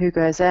forward who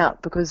goes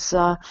out, because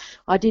I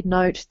did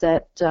note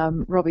that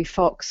Robbie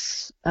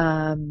Fox,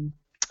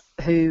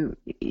 who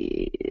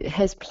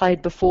has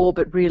played before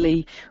but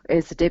really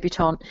as a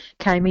debutant,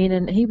 came in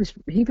and he was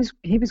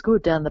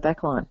good down the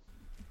back line.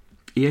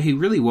 Yeah, he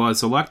really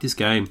was. I liked his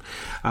game.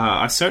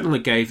 I certainly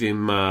gave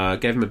him a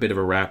bit of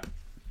a rap.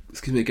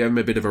 Gave him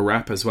a bit of a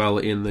rap as well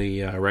in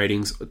the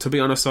ratings. To be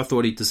honest, I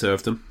thought he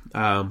deserved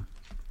them.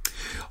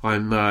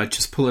 I'm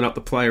just pulling up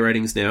the player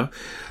ratings now.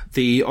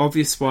 The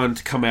obvious one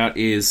to come out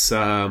is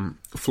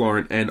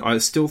Florent, and I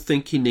still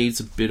think he needs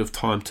a bit of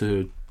time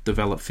to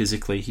develop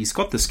physically. He's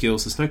got the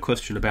skills, there's no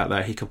question about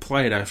that. He can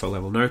play at AFL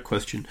level, no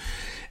question.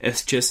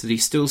 It's just that he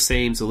still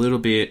seems a little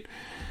bit,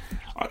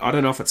 I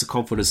don't know if it's a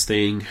confidence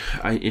thing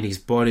in his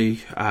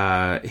body.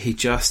 He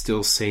just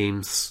still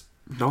seems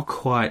not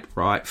quite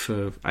right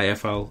for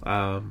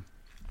AFL.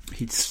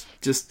 He's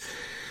just,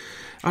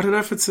 I don't know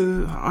if it's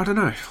I don't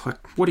know.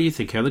 Like, what do you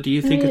think, Heather? Do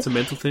you think it's a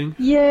mental thing?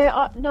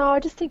 Yeah, no, I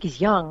just think he's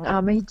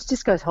young. He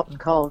just goes hot and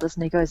cold,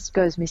 doesn't he? Goes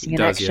missing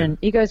in action.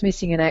 Yeah. He goes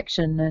missing in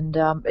action,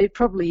 and it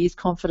probably is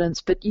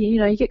confidence. But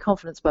you get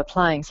confidence by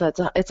playing, so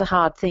it's a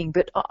hard thing.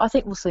 But I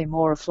think we'll see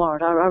more of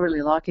Florent. I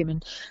really like him,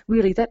 and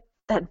really that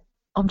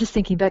I'm just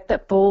thinking back,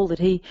 that ball that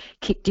he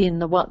kicked in,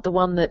 the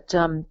one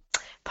that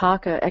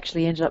Parker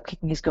actually ended up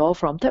kicking his goal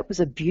from. That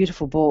was a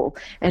beautiful ball,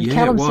 and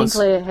Callum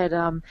Sinclair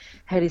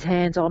had his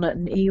hands on it,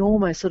 and he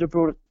almost sort of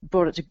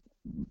brought it to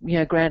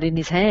ground in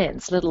his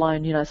hands, let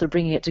alone sort of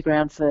bringing it to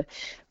ground for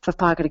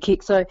Parker to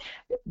kick. So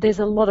there's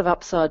a lot of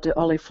upside to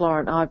Ollie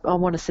Florent. I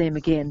want to see him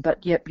again,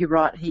 but yep, you're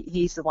right.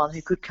 He's the one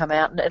who could come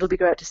out, and it'll be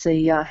great to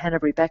see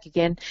Hanbury back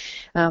again.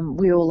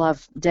 We all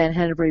love Dan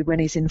Hanbury when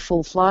he's in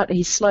full flight.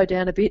 He's slowed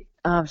down a bit,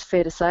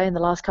 fair to say, in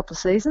the last couple of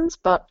seasons,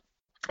 but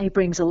he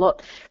brings a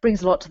lot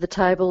to the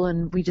table,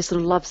 and we just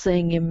sort of love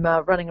seeing him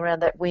running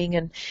around that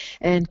wing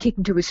and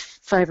kicking to his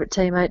favourite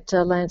teammate,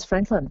 Lance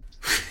Franklin.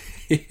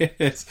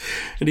 Yes,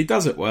 and he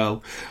does it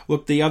well.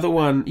 Look, the other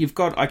one, you've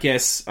got, I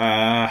guess,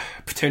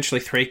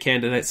 potentially 3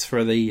 candidates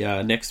for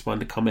the next one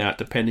to come out,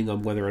 depending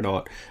on whether or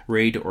not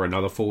Reid or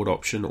another forward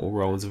option or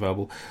Rowan's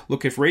available.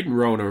 Look, if Reid and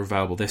Rowan are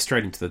available, they're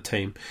straight into the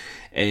team.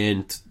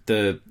 And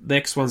the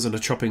next one's on a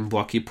chopping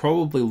block. You're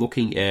probably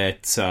looking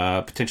at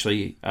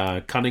potentially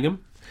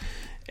Cunningham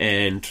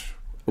and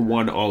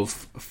one of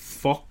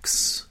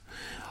Fox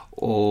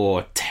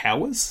or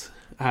Towers,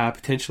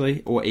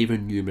 potentially, or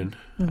even Newman.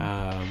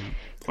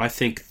 I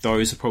think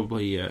those are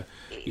probably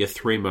your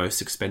 3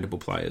 most expendable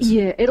players.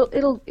 Yeah,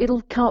 it'll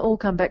all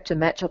come back to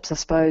matchups, I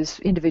suppose,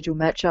 individual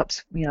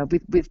matchups.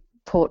 With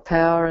Port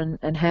Power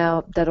and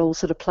how that all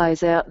sort of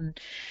plays out and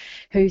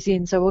who's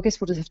in. So I guess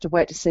we'll just have to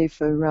wait to see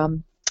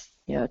for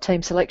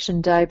team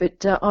selection day,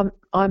 but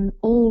I'm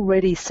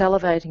already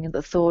salivating at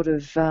the thought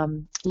of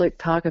Luke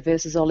Parker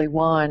versus Ollie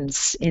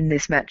Wines in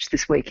this match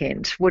this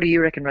weekend. What do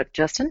you reckon,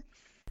 Justin?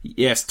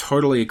 Yes,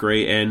 totally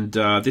agree. And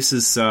this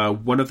is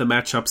one of the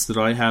matchups that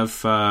I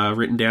have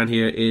written down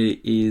here. It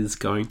is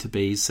going to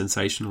be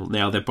sensational.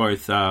 Now, they're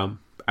both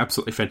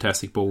absolutely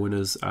fantastic ball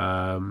winners,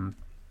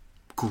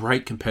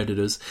 great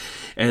competitors,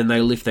 and they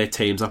lift their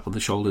teams up on the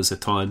shoulders at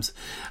times.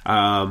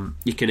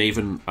 You can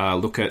even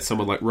look at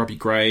someone like Robbie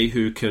Gray,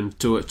 who can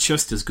do it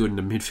just as good in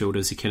the midfield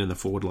as he can in the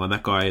forward line.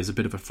 That guy is a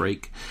bit of a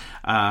freak.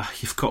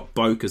 You've got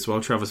Boak as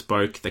well, Travis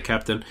Boak, the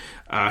captain.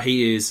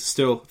 He is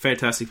still a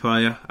fantastic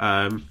player.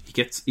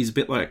 He's a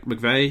bit like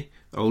McVeigh.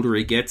 The older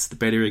he gets, the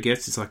better he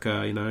gets. It's like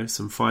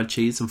some fine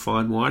cheese, some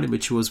fine wine,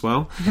 immature as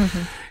well.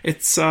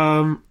 It's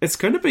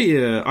going to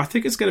be I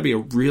think it's going to be a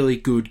really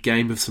good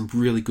game of some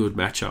really good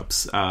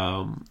matchups.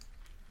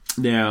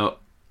 Now,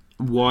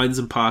 Wines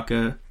and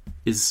Parker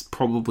is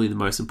probably the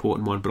most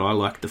important one, but I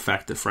like the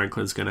fact that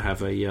Franklin's going to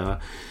have a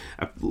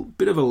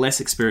bit of a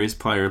less experienced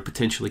player and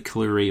potentially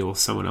Cleary or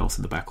someone else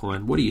in the back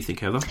line. What do you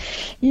think, Heather?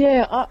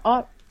 Yeah,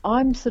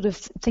 I'm sort of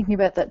thinking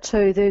about that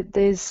too. They've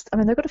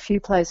got a few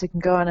players who can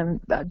go on,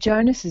 and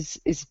Jonas is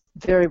a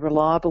very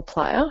reliable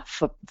player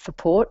for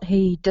Port.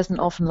 He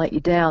doesn't often let you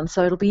down,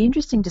 so it'll be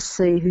interesting to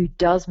see who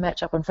does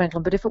match up on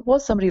Franklin. But if it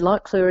was somebody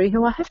like Cleary,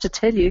 who I have to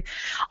tell you,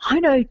 I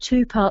know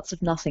two parts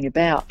of nothing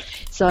about.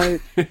 So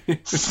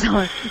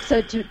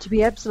to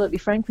be absolutely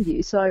frank with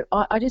you, so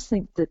I just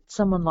think that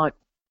someone like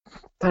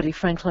Buddy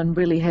Franklin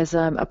really has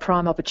a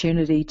prime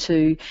opportunity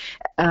to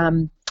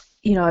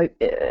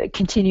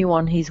continue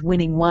on his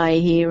winning way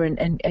here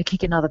and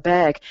kick another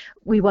bag.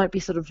 We won't be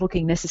sort of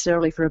looking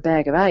necessarily for a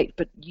bag of 8,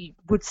 but you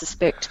would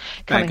suspect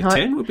coming home... Bag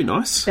of 10 would be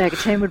nice. Bag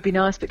of 10 would be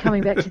nice, but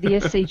coming back to the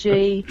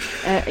SCG,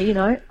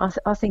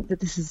 I think that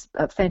this is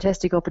a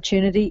fantastic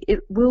opportunity.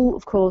 It will,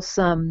 of course...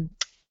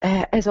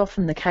 as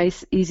often the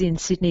case is in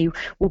Sydney,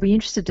 we'll be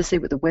interested to see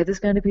what the weather's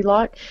going to be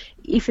like.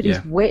 If it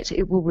is wet,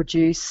 it will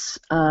reduce...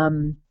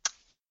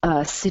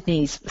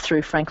 Sydney's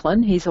through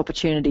Franklin, his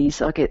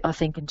opportunities, I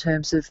think, in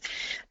terms of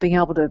being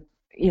able to,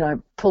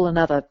 pull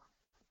another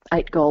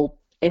 8-goal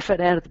effort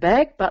out of the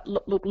bag. But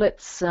look,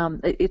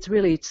 it's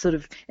really sort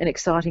of an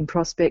exciting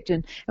prospect,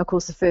 and of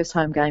course the first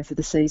home game for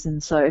the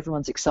season, so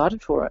everyone's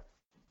excited for it.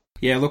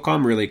 Yeah, look,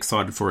 I'm really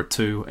excited for it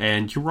too,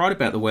 and you're right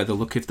about the weather.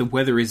 Look, if the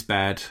weather is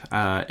bad,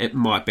 it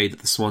might be that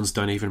the Swans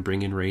don't even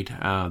bring in Reid.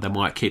 They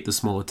might keep the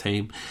smaller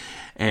team.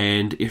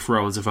 And if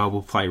Rowan's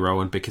available, play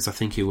Rowan, because I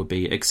think he would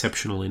be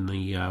exceptional in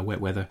the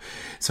wet weather.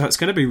 So it's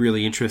going to be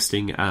really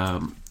interesting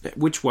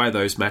which way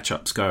those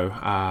matchups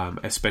go,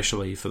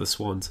 especially for the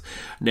Swans.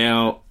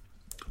 Now,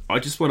 I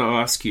just want to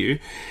ask you,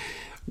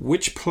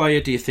 which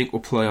player do you think will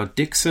play on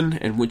Dixon,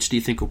 and which do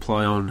you think will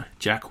play on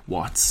Jack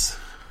Watts?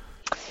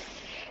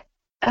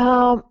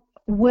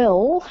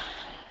 Well,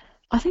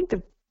 I think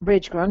the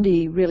Reg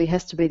Grundy really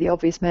has to be the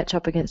obvious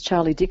matchup against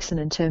Charlie Dixon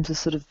in terms of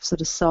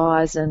sort of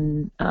size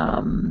and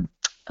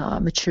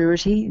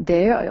maturity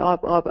there.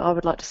 I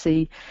would like to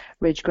see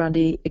Reg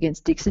Grundy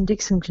against Dixon.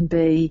 Dixon can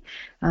be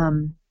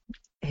can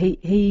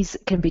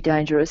be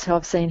dangerous.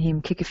 I've seen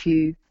him kick a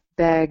few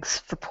bags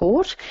for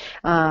Port.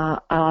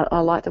 I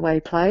like the way he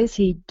plays.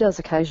 He does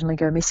occasionally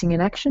go missing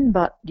in action,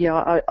 but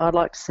yeah, I'd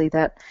like to see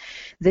that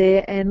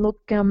there. And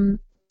look,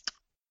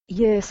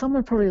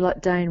 someone probably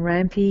like Dane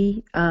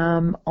Rampy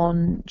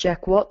on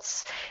Jack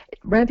Watts.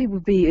 Rampy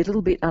would be a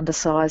little bit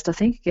undersized, I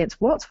think, against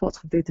Watts.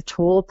 Watts would be the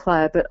taller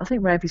player, but I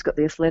think Rampy's got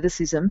the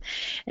athleticism.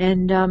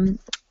 And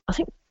I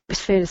think it's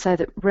fair to say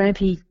that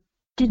Rampy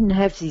didn't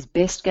have his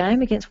best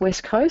game against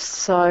West Coast,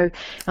 so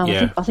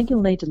I think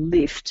he'll need to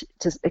lift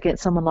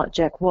against someone like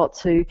Jack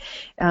Watts, who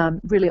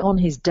really on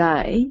his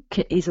day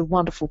is a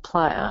wonderful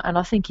player, and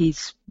I think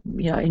he's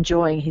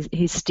enjoying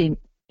his stint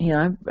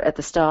at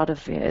the start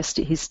of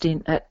his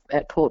stint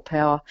at Port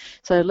Power.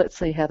 So let's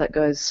see how that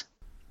goes.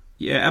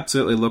 Yeah,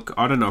 absolutely. Look,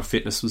 I don't know if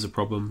fitness was a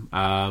problem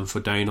for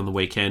Dane on the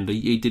weekend.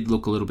 He did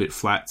look a little bit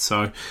flat,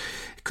 so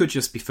it could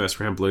just be first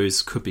round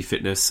blues, could be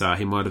fitness.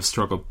 He might have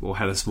struggled or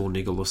had a small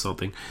niggle or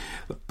something.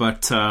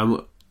 But I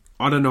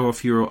don't know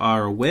if you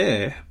are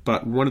aware,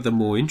 but one of the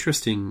more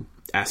interesting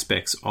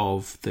aspects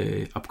of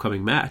the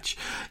upcoming match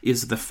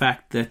is the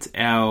fact that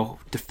our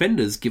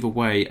defenders give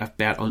away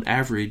about on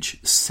average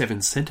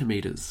 7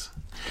 centimetres.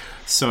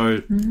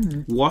 So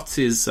Watts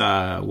is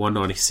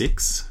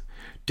 196,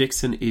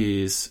 Dixon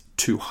is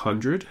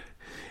 200,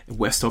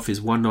 Westhoff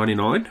is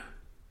 199.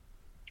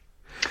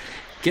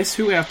 Guess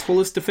who our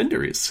tallest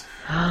defender is?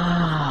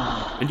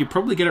 And you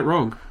probably get it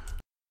wrong.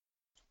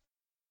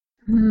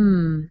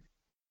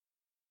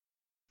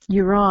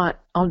 You're right.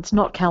 It's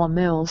not Callum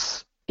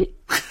Mills.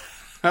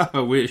 I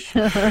wish.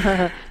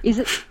 Is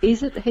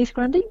it Heath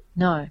Grundy?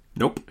 No.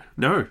 Nope.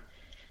 No.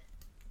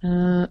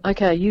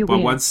 Okay, you win.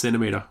 By 1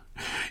 centimetre.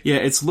 Yeah,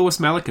 it's Lewis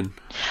Malikan.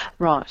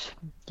 Right.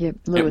 Yep,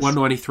 Lewis. At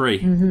 193.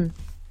 Mm-hmm.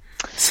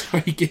 So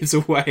he gives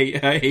away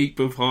a heap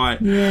of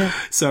height. Yeah.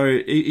 So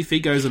if he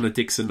goes on a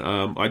Dixon,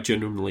 I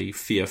genuinely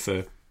fear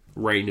for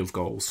rain of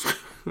goals.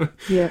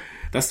 Yeah.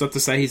 That's not to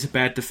say he's a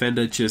bad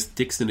defender, just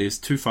Dixon is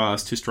too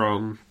fast, too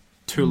strong,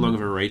 too long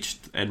of a reach,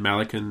 and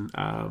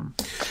Malikan,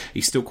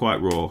 he's still quite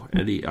raw,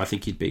 and I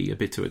think he'd be a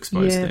bit too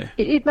exposed there.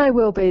 It may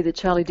well be that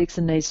Charlie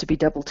Dixon needs to be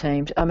double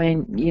teamed. I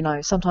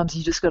mean, sometimes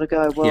you just got to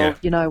go, well,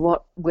 you know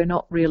what, we're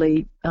not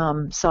really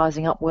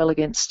sizing up well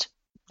against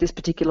this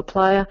particular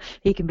player.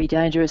 He can be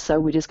dangerous, so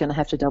we're just going to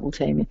have to double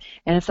team him.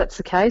 And if that's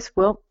the case,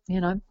 well,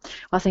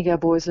 I think our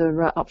boys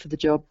are up for the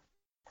job.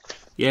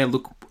 Yeah,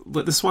 look,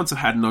 the Swans have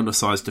had an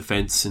undersized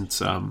defence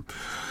since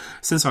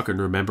I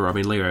can remember. I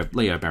mean,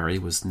 Leo Barry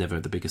was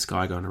never the biggest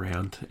guy going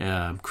around.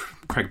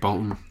 Craig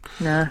Bolton,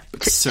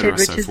 et cetera,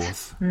 so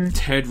forth.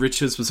 Ted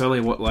Richards was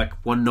only,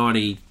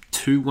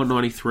 192,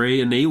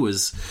 193, and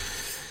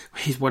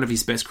he's one of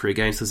his best career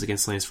games was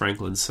against Lance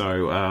Franklin.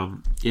 So,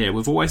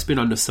 we've always been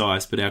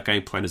undersized, but our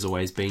game plan has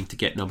always been to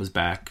get numbers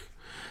back,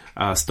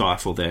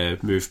 stifle their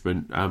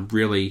movement,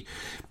 really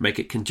make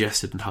it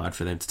congested and hard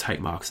for them to take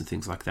marks and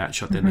things like that,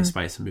 shut down their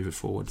space and move it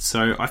forward.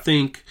 So I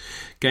think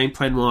game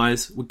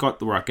plan-wise, we've got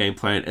the right game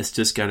plan. It's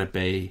just going to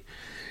be...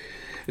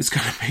 It's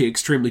going to be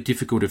extremely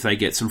difficult if they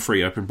get some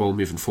free open ball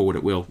moving forward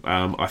at will.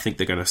 I think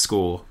they're going to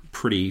score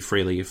pretty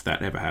freely if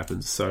that ever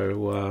happens.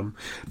 So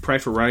pray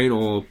for rain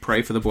or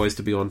pray for the boys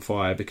to be on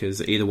fire,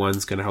 because either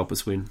one's going to help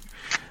us win.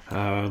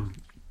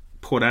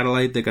 Port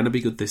Adelaide, they're going to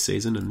be good this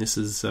season, and this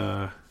is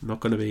not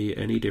going to be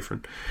any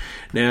different.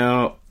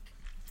 Now,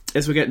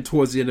 as we're getting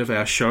towards the end of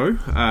our show,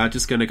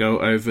 just going to go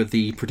over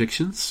the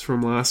predictions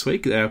from last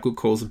week, our good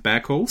calls and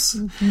bad calls.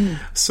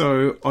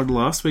 So on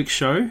last week's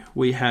show,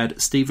 we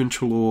had Stephen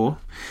Treloar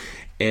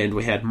and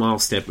we had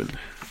Miles Stedman.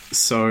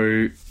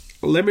 So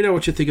let me know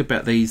what you think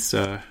about these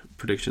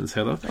predictions,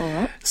 Heather. All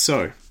right.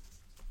 So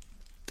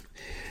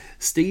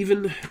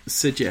Stephen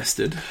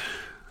suggested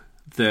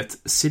that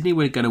Sydney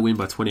were going to win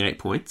by 28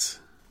 points.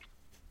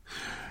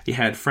 He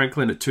had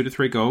Franklin at 2 to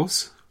 3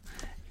 goals,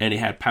 and he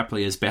had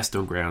Papley as best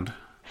on ground.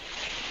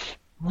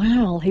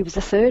 Wow, he was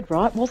the third,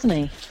 right, wasn't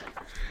he?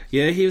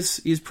 Yeah, he was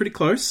pretty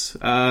close.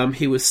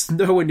 He was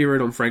nowhere near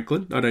it on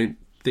Franklin. I don't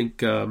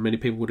think many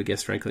people would have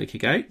guessed Franklin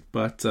kick 8,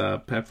 but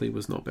Papley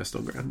was not best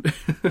on ground.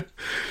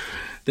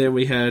 Then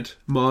we had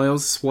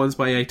Miles, Swans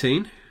by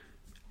 18.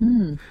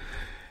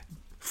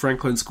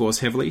 Franklin scores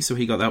heavily, so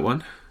he got that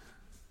one.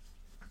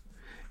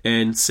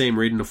 And Sam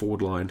Reid in the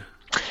forward line.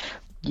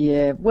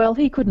 Yeah, well,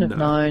 he couldn't have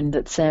known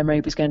that Sam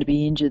Reid was going to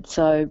be injured,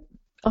 so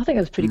I think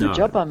it was a pretty good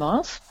job by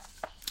Miles.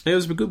 It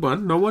was a good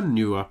one. No one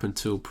knew up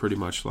until pretty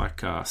much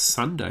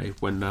Sunday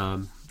when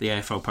the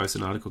AFL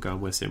posted an article going,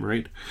 where's Sam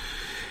Reid?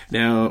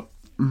 Now,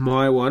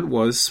 my one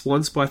was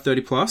Swans by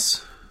 30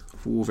 plus.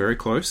 Ooh, very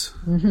close.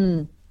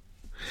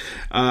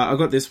 I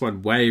got this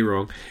one way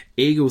wrong.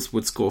 Eagles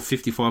would score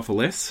 55 or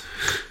less.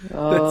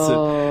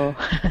 Oh.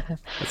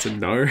 That's a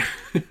no.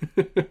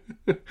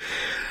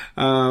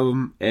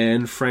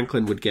 And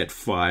Franklin would get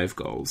 5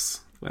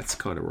 goals. That's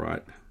kind of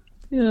right.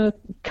 Yeah,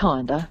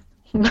 kinda.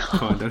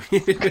 Kinda.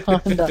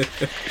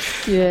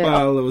 Yeah.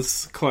 Well, it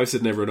was closer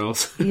than everyone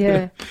else.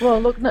 Yeah. Well,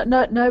 look,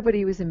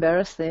 nobody was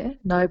embarrassed there.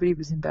 Nobody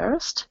was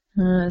embarrassed.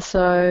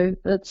 So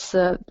that's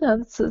a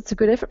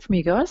good effort from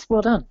you guys.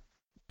 Well done.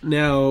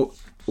 Now,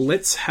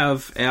 let's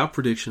have our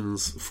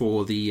predictions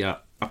for the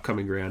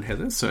upcoming round,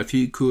 Heather. So if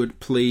you could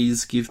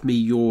please give me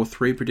your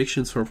 3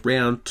 predictions for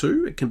round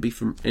 2. It can be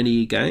from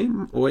any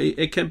game, or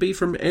it can be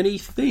from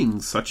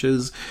anything, such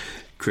as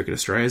Cricket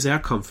Australia's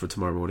outcome for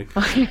tomorrow morning.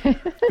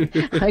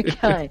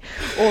 Okay.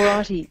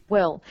 Alrighty.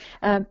 Well,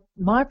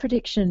 my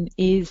prediction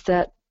is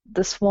that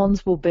the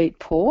Swans will beat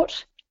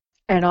Port,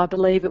 and I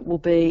believe it will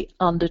be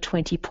under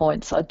 20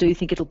 points. I do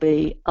think it'll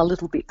be a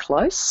little bit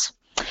close.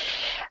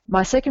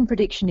 My second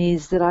prediction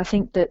is that I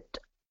think that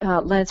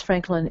Lance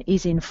Franklin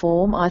is in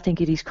form. I think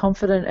he's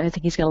confident. I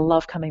think he's going to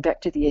love coming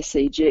back to the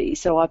SCG.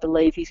 So I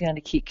believe he's going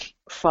to kick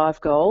 5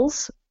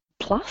 goals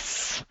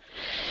plus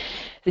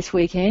this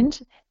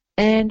weekend.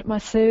 And my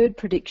third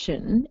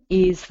prediction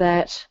is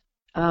that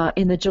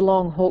in the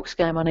Geelong Hawks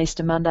game on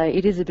Easter Monday,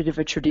 it is a bit of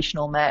a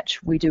traditional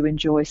match. We do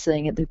enjoy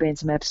seeing it. There have been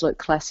some absolute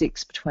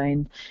classics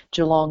between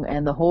Geelong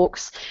and the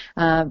Hawks.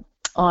 I'm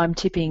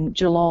tipping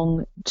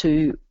Geelong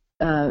to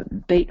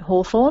beat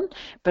Hawthorn,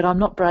 but I'm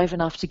not brave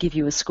enough to give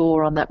you a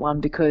score on that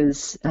one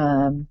because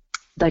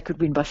they could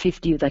win by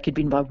 50 or they could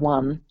win by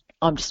 1.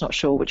 I'm just not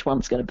sure which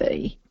one's going to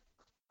be.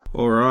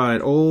 All right,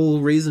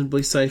 all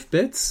reasonably safe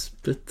bets,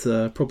 but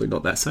probably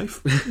not that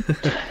safe.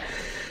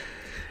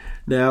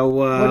 Now,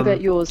 what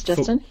about yours,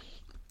 Justin?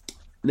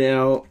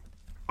 Now,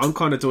 I'm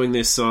kind of doing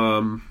this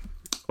on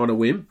a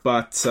whim,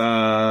 but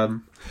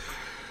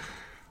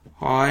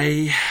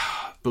I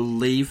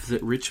believe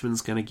that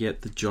Richmond's going to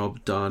get the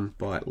job done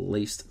by at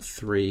least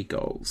 3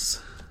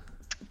 goals.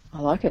 I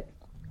like it.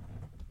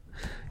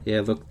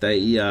 Yeah, look,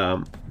 they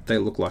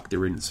look like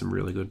they're in some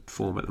really good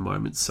form at the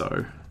moment,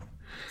 so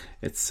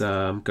it's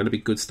going to be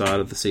a good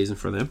start of the season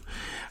for them.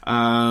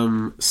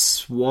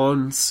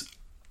 Swans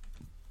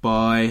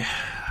by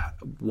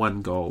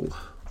 1 goal.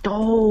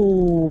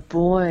 Oh,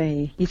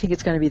 boy. You think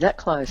it's going to be that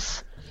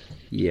close?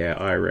 Yeah,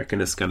 I reckon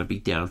it's going to be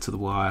down to the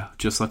wire,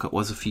 just like it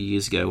was a few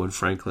years ago when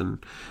Franklin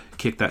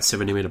kicked that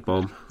 70-metre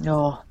bomb.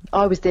 Oh,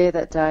 I was there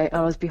that day.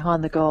 I was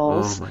behind the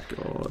goals. Oh, my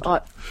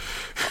God.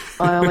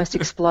 I almost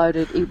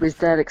exploded. It was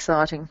that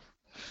exciting.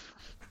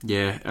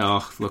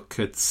 Yeah, look,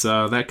 it's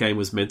that game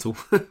was mental.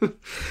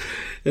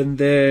 And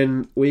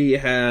then we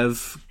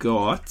have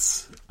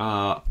got...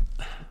 I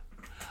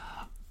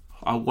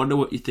wonder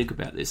what you think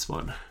about this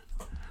one.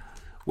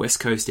 West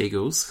Coast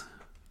Eagles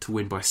to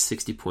win by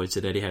 60 points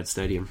at Etihad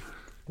Stadium.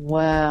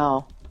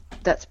 Wow,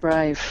 that's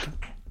brave.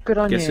 Good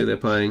on you. Guess who they're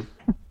playing?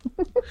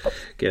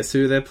 Guess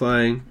who they're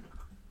playing?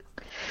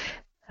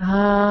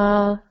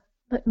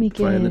 Let me guess.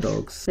 Playing the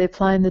Dogs. They're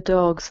playing the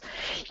Dogs.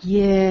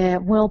 Yeah,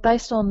 well,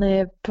 based on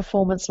their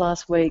performance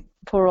last week,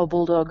 poor old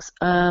Bulldogs.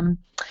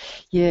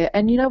 Yeah,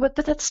 and you know what?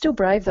 But that's still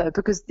brave, though,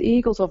 because the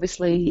Eagles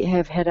obviously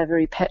have had a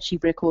very patchy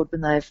record when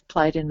they've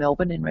played in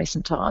Melbourne in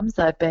recent times.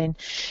 They've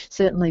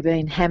certainly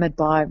been hammered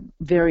by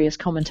various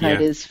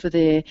commentators for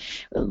their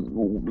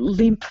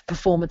limp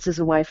performances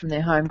away from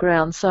their home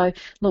ground. So,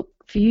 look,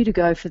 for you to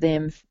go for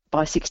them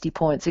by 60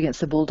 points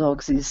against the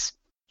Bulldogs is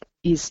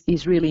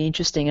really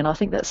interesting, and I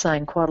think that's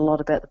saying quite a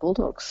lot about the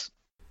Bulldogs.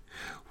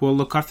 Well,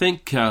 look, I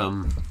think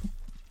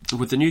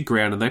with the new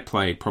ground, and they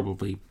played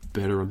probably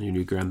better on the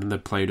new ground than they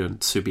played on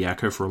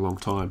Subiaco for a long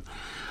time,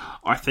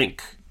 I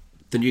think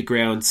the new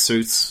ground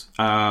suits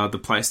the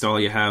play style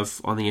you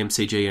have on the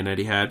MCG and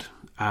Etihad,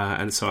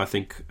 and so I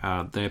think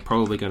they're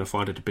probably going to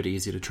find it a bit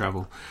easier to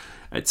travel.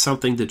 It's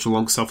something that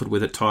Geelong suffered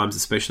with at times,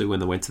 especially when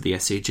they went to the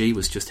SCG,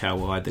 was just how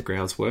wide the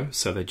grounds were,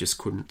 so they just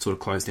couldn't sort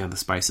of close down the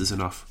spaces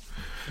enough.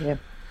 Yeah.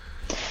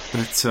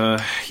 But,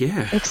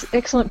 yeah.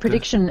 Excellent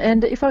prediction.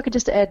 And if I could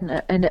just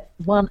add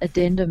one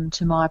addendum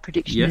to my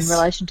prediction in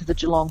relation to the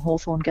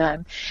Geelong-Hawthorn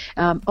game.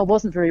 I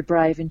wasn't very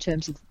brave in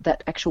terms of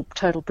that actual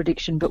total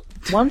prediction, but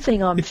one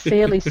thing I'm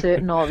fairly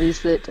certain of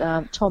is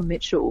that Tom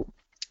Mitchell,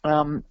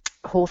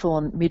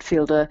 Hawthorn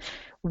midfielder,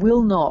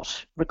 will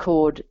not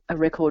record a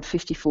record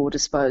 54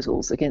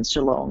 disposals against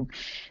Geelong.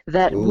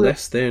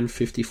 Less than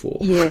 54.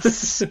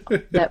 Yes,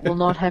 that will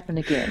not happen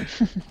again.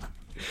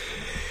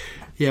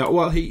 Yeah,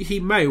 well, he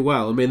may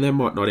well. I mean, they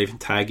might not even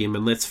tag him,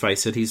 and let's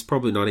face it, he's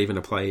probably not even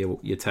a player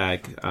you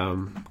tag.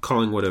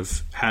 Collingwood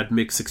have had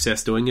mixed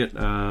success doing it,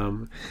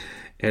 and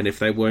if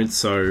they weren't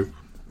so,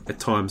 at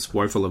times,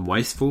 woeful and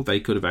wasteful, they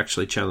could have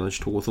actually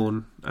challenged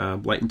Hawthorn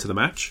late into the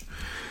match.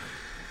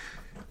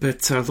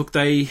 But, look,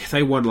 they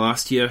won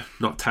last year,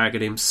 not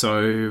tagging him,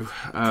 so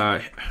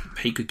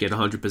he could get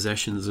 100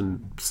 possessions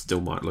and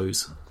still might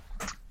lose.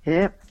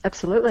 Yeah,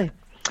 absolutely.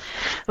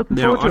 Looking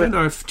now, forward to I don't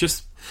know if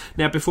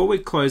Now, before we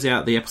close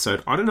out the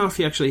episode, I don't know if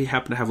you actually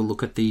happen to have a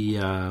look at the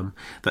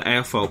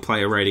AFL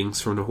player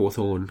ratings from the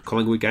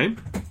Hawthorn-Collingwood game.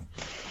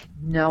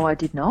 No, I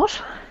did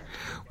not.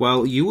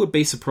 Well, you would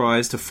be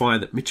surprised to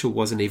find that Mitchell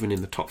wasn't even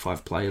in the top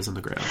 5 players on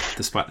the ground,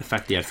 despite the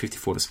fact he had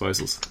 54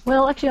 disposals.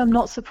 Well, actually, I'm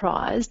not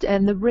surprised,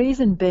 and the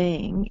reason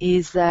being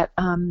is that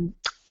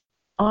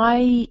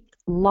I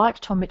like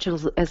Tom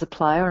Mitchell as a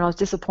player, and I was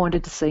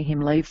disappointed to see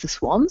him leave the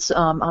Swans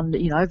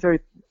under, very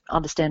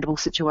understandable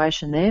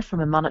situation there from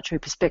a monetary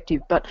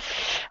perspective, but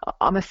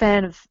I'm a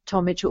fan of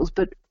Tom Mitchell's.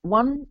 But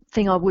one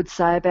thing I would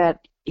say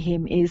about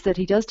him is that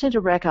he does tend to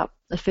rack up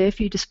a fair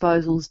few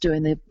disposals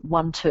doing the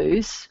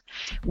 1-2s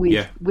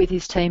with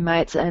his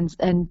teammates,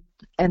 and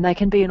they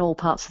can be in all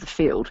parts of the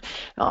field.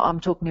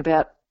 I'm talking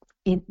about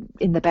in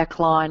the back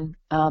line,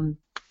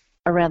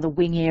 around the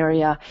wing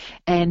area,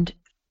 and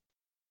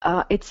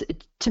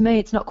to me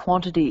it's not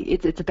quantity,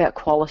 it's about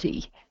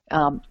quality.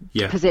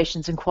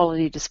 Possessions and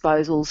quality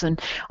disposals, and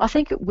I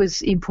think it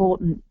was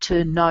important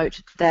to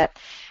note that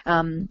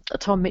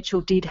Tom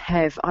Mitchell did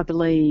have, I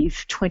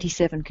believe,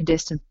 27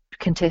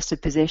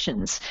 contested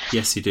possessions.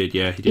 Yes, he did.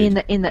 Yeah, he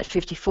did. In that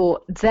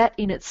 54, that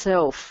in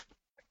itself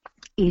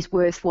is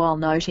worthwhile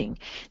noting.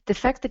 The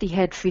fact that he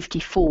had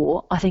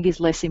 54, I think, is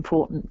less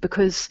important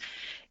because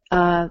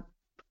I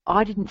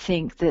didn't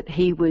think that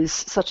he was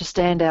such a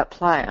standout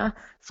player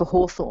for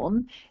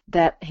Hawthorn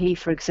that he,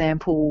 for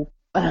example,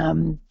 I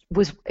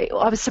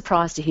was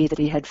surprised to hear that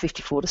he had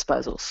 54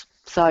 disposals.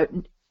 So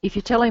if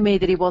you're telling me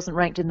that he wasn't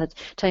ranked in the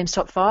team's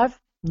top 5,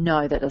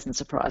 no, that doesn't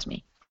surprise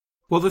me.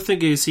 Well, the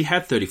thing is, he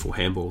had 34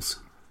 handballs.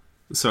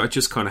 So it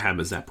just kind of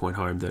hammers that point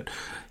home that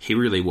he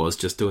really was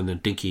just doing the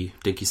dinky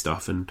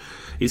stuff, and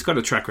he's got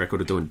a track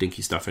record of doing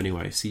dinky stuff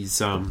anyways. He's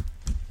a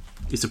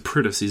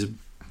Pritis.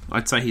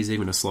 I'd say he's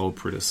even a slower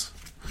Pritis,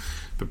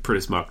 but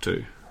Pritis Mark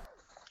II.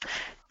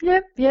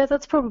 Yeah,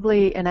 that's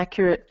probably an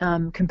accurate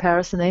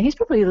comparison there. He's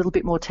probably a little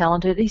bit more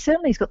talented. He's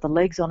got the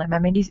legs on him. I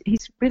mean,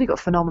 he's really got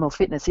phenomenal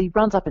fitness. He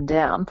runs up and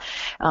down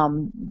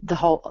the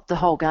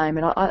whole game,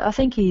 and I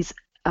think he's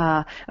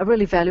a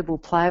really valuable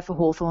player for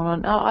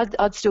Hawthorn. And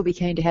I'd still be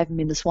keen to have him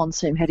in the Swans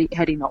team had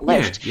he not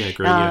left. Yeah,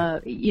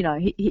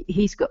 agree.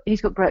 He's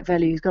got great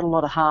value. He's got a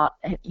lot of heart.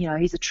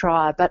 He's a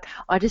trier, but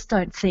I just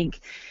don't think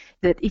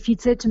that if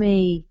you'd said to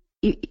me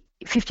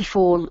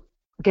 54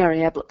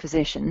 Gary Ablett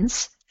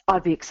possessions,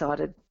 I'd be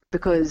excited.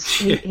 Because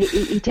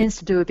he tends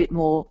to do a bit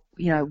more,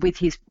 with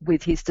his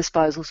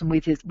disposals and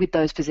with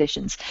those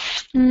possessions.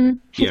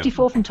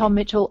 54 from Tom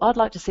Mitchell. I'd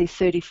like to see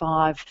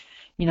 35.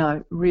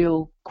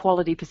 Real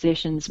quality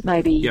possessions,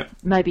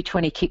 maybe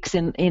 20 kicks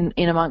in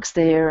amongst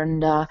there,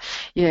 and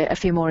a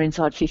few more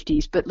inside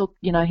 50s. But look,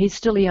 he's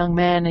still a young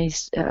man.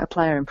 He's a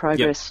player in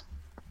progress.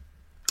 Yep.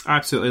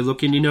 Absolutely.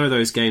 Look, and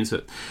those games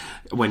that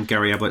when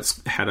Gary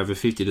Ablett's had over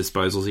 50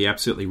 disposals, he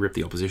absolutely ripped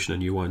the opposition a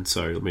new one.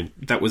 So,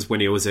 that was when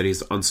he was at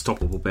his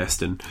unstoppable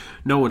best, and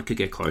no one could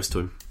get close to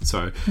him.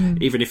 So,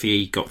 even if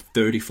he got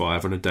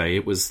 35 on a day,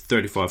 it was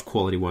 35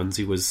 quality ones.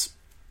 He was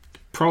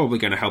probably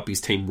going to help his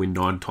team win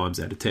 9 times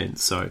out of 10.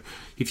 So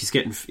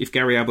if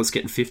Gary Ablett's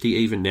getting 50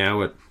 even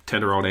now at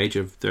 10-year-old age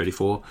of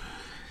 34,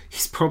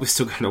 he's probably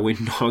still going to win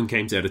 9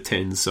 games out of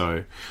 10.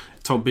 So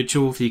Tom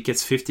Mitchell, if he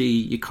gets 50,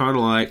 you're kind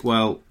of like,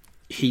 well,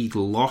 he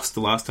lost the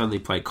last time they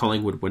played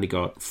Collingwood when he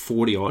got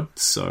 40 odd,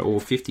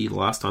 or 50 the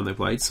last time they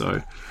played.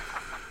 So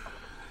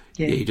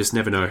you just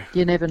never know.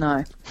 You never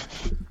know.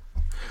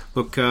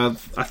 Look, I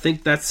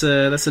think that's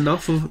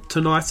enough for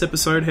tonight's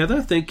episode,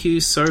 Heather. Thank you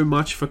so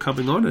much for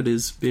coming on. It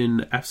has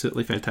been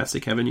absolutely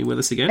fantastic having you with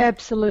us again.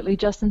 Absolutely,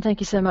 Justin.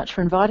 Thank you so much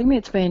for inviting me.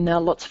 It's been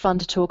lots of fun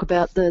to talk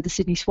about the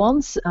Sydney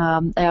Swans,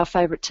 our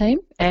favourite team,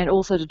 and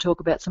also to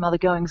talk about some other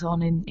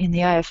goings-on in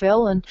the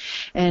AFL.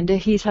 And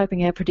here's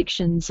hoping our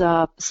predictions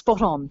are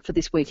spot on for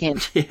this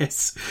weekend.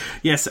 Yes,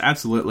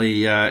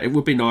 absolutely. It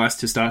would be nice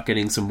to start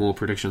getting some more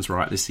predictions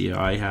right this year.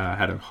 I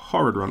had a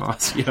horrid run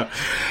last year.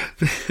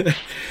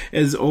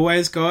 As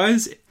always,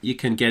 guys, you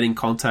can get in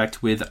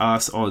contact with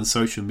us on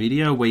social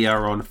media. We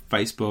are on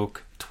Facebook,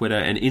 Twitter,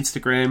 and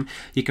Instagram.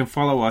 You can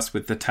follow us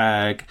with the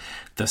tag,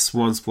 the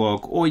Swans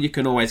Blog, or you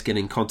can always get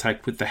in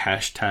contact with the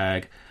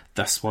hashtag,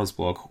 the Swans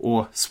Blog,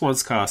 or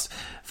SwansCast.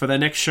 For the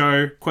next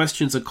show,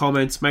 questions and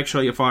comments, make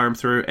sure you fire them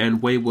through,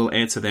 and we will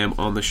answer them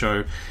on the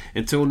show.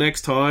 Until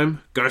next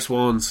time, go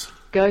Swans.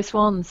 Go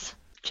Swans.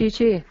 Cheer,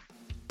 cheer.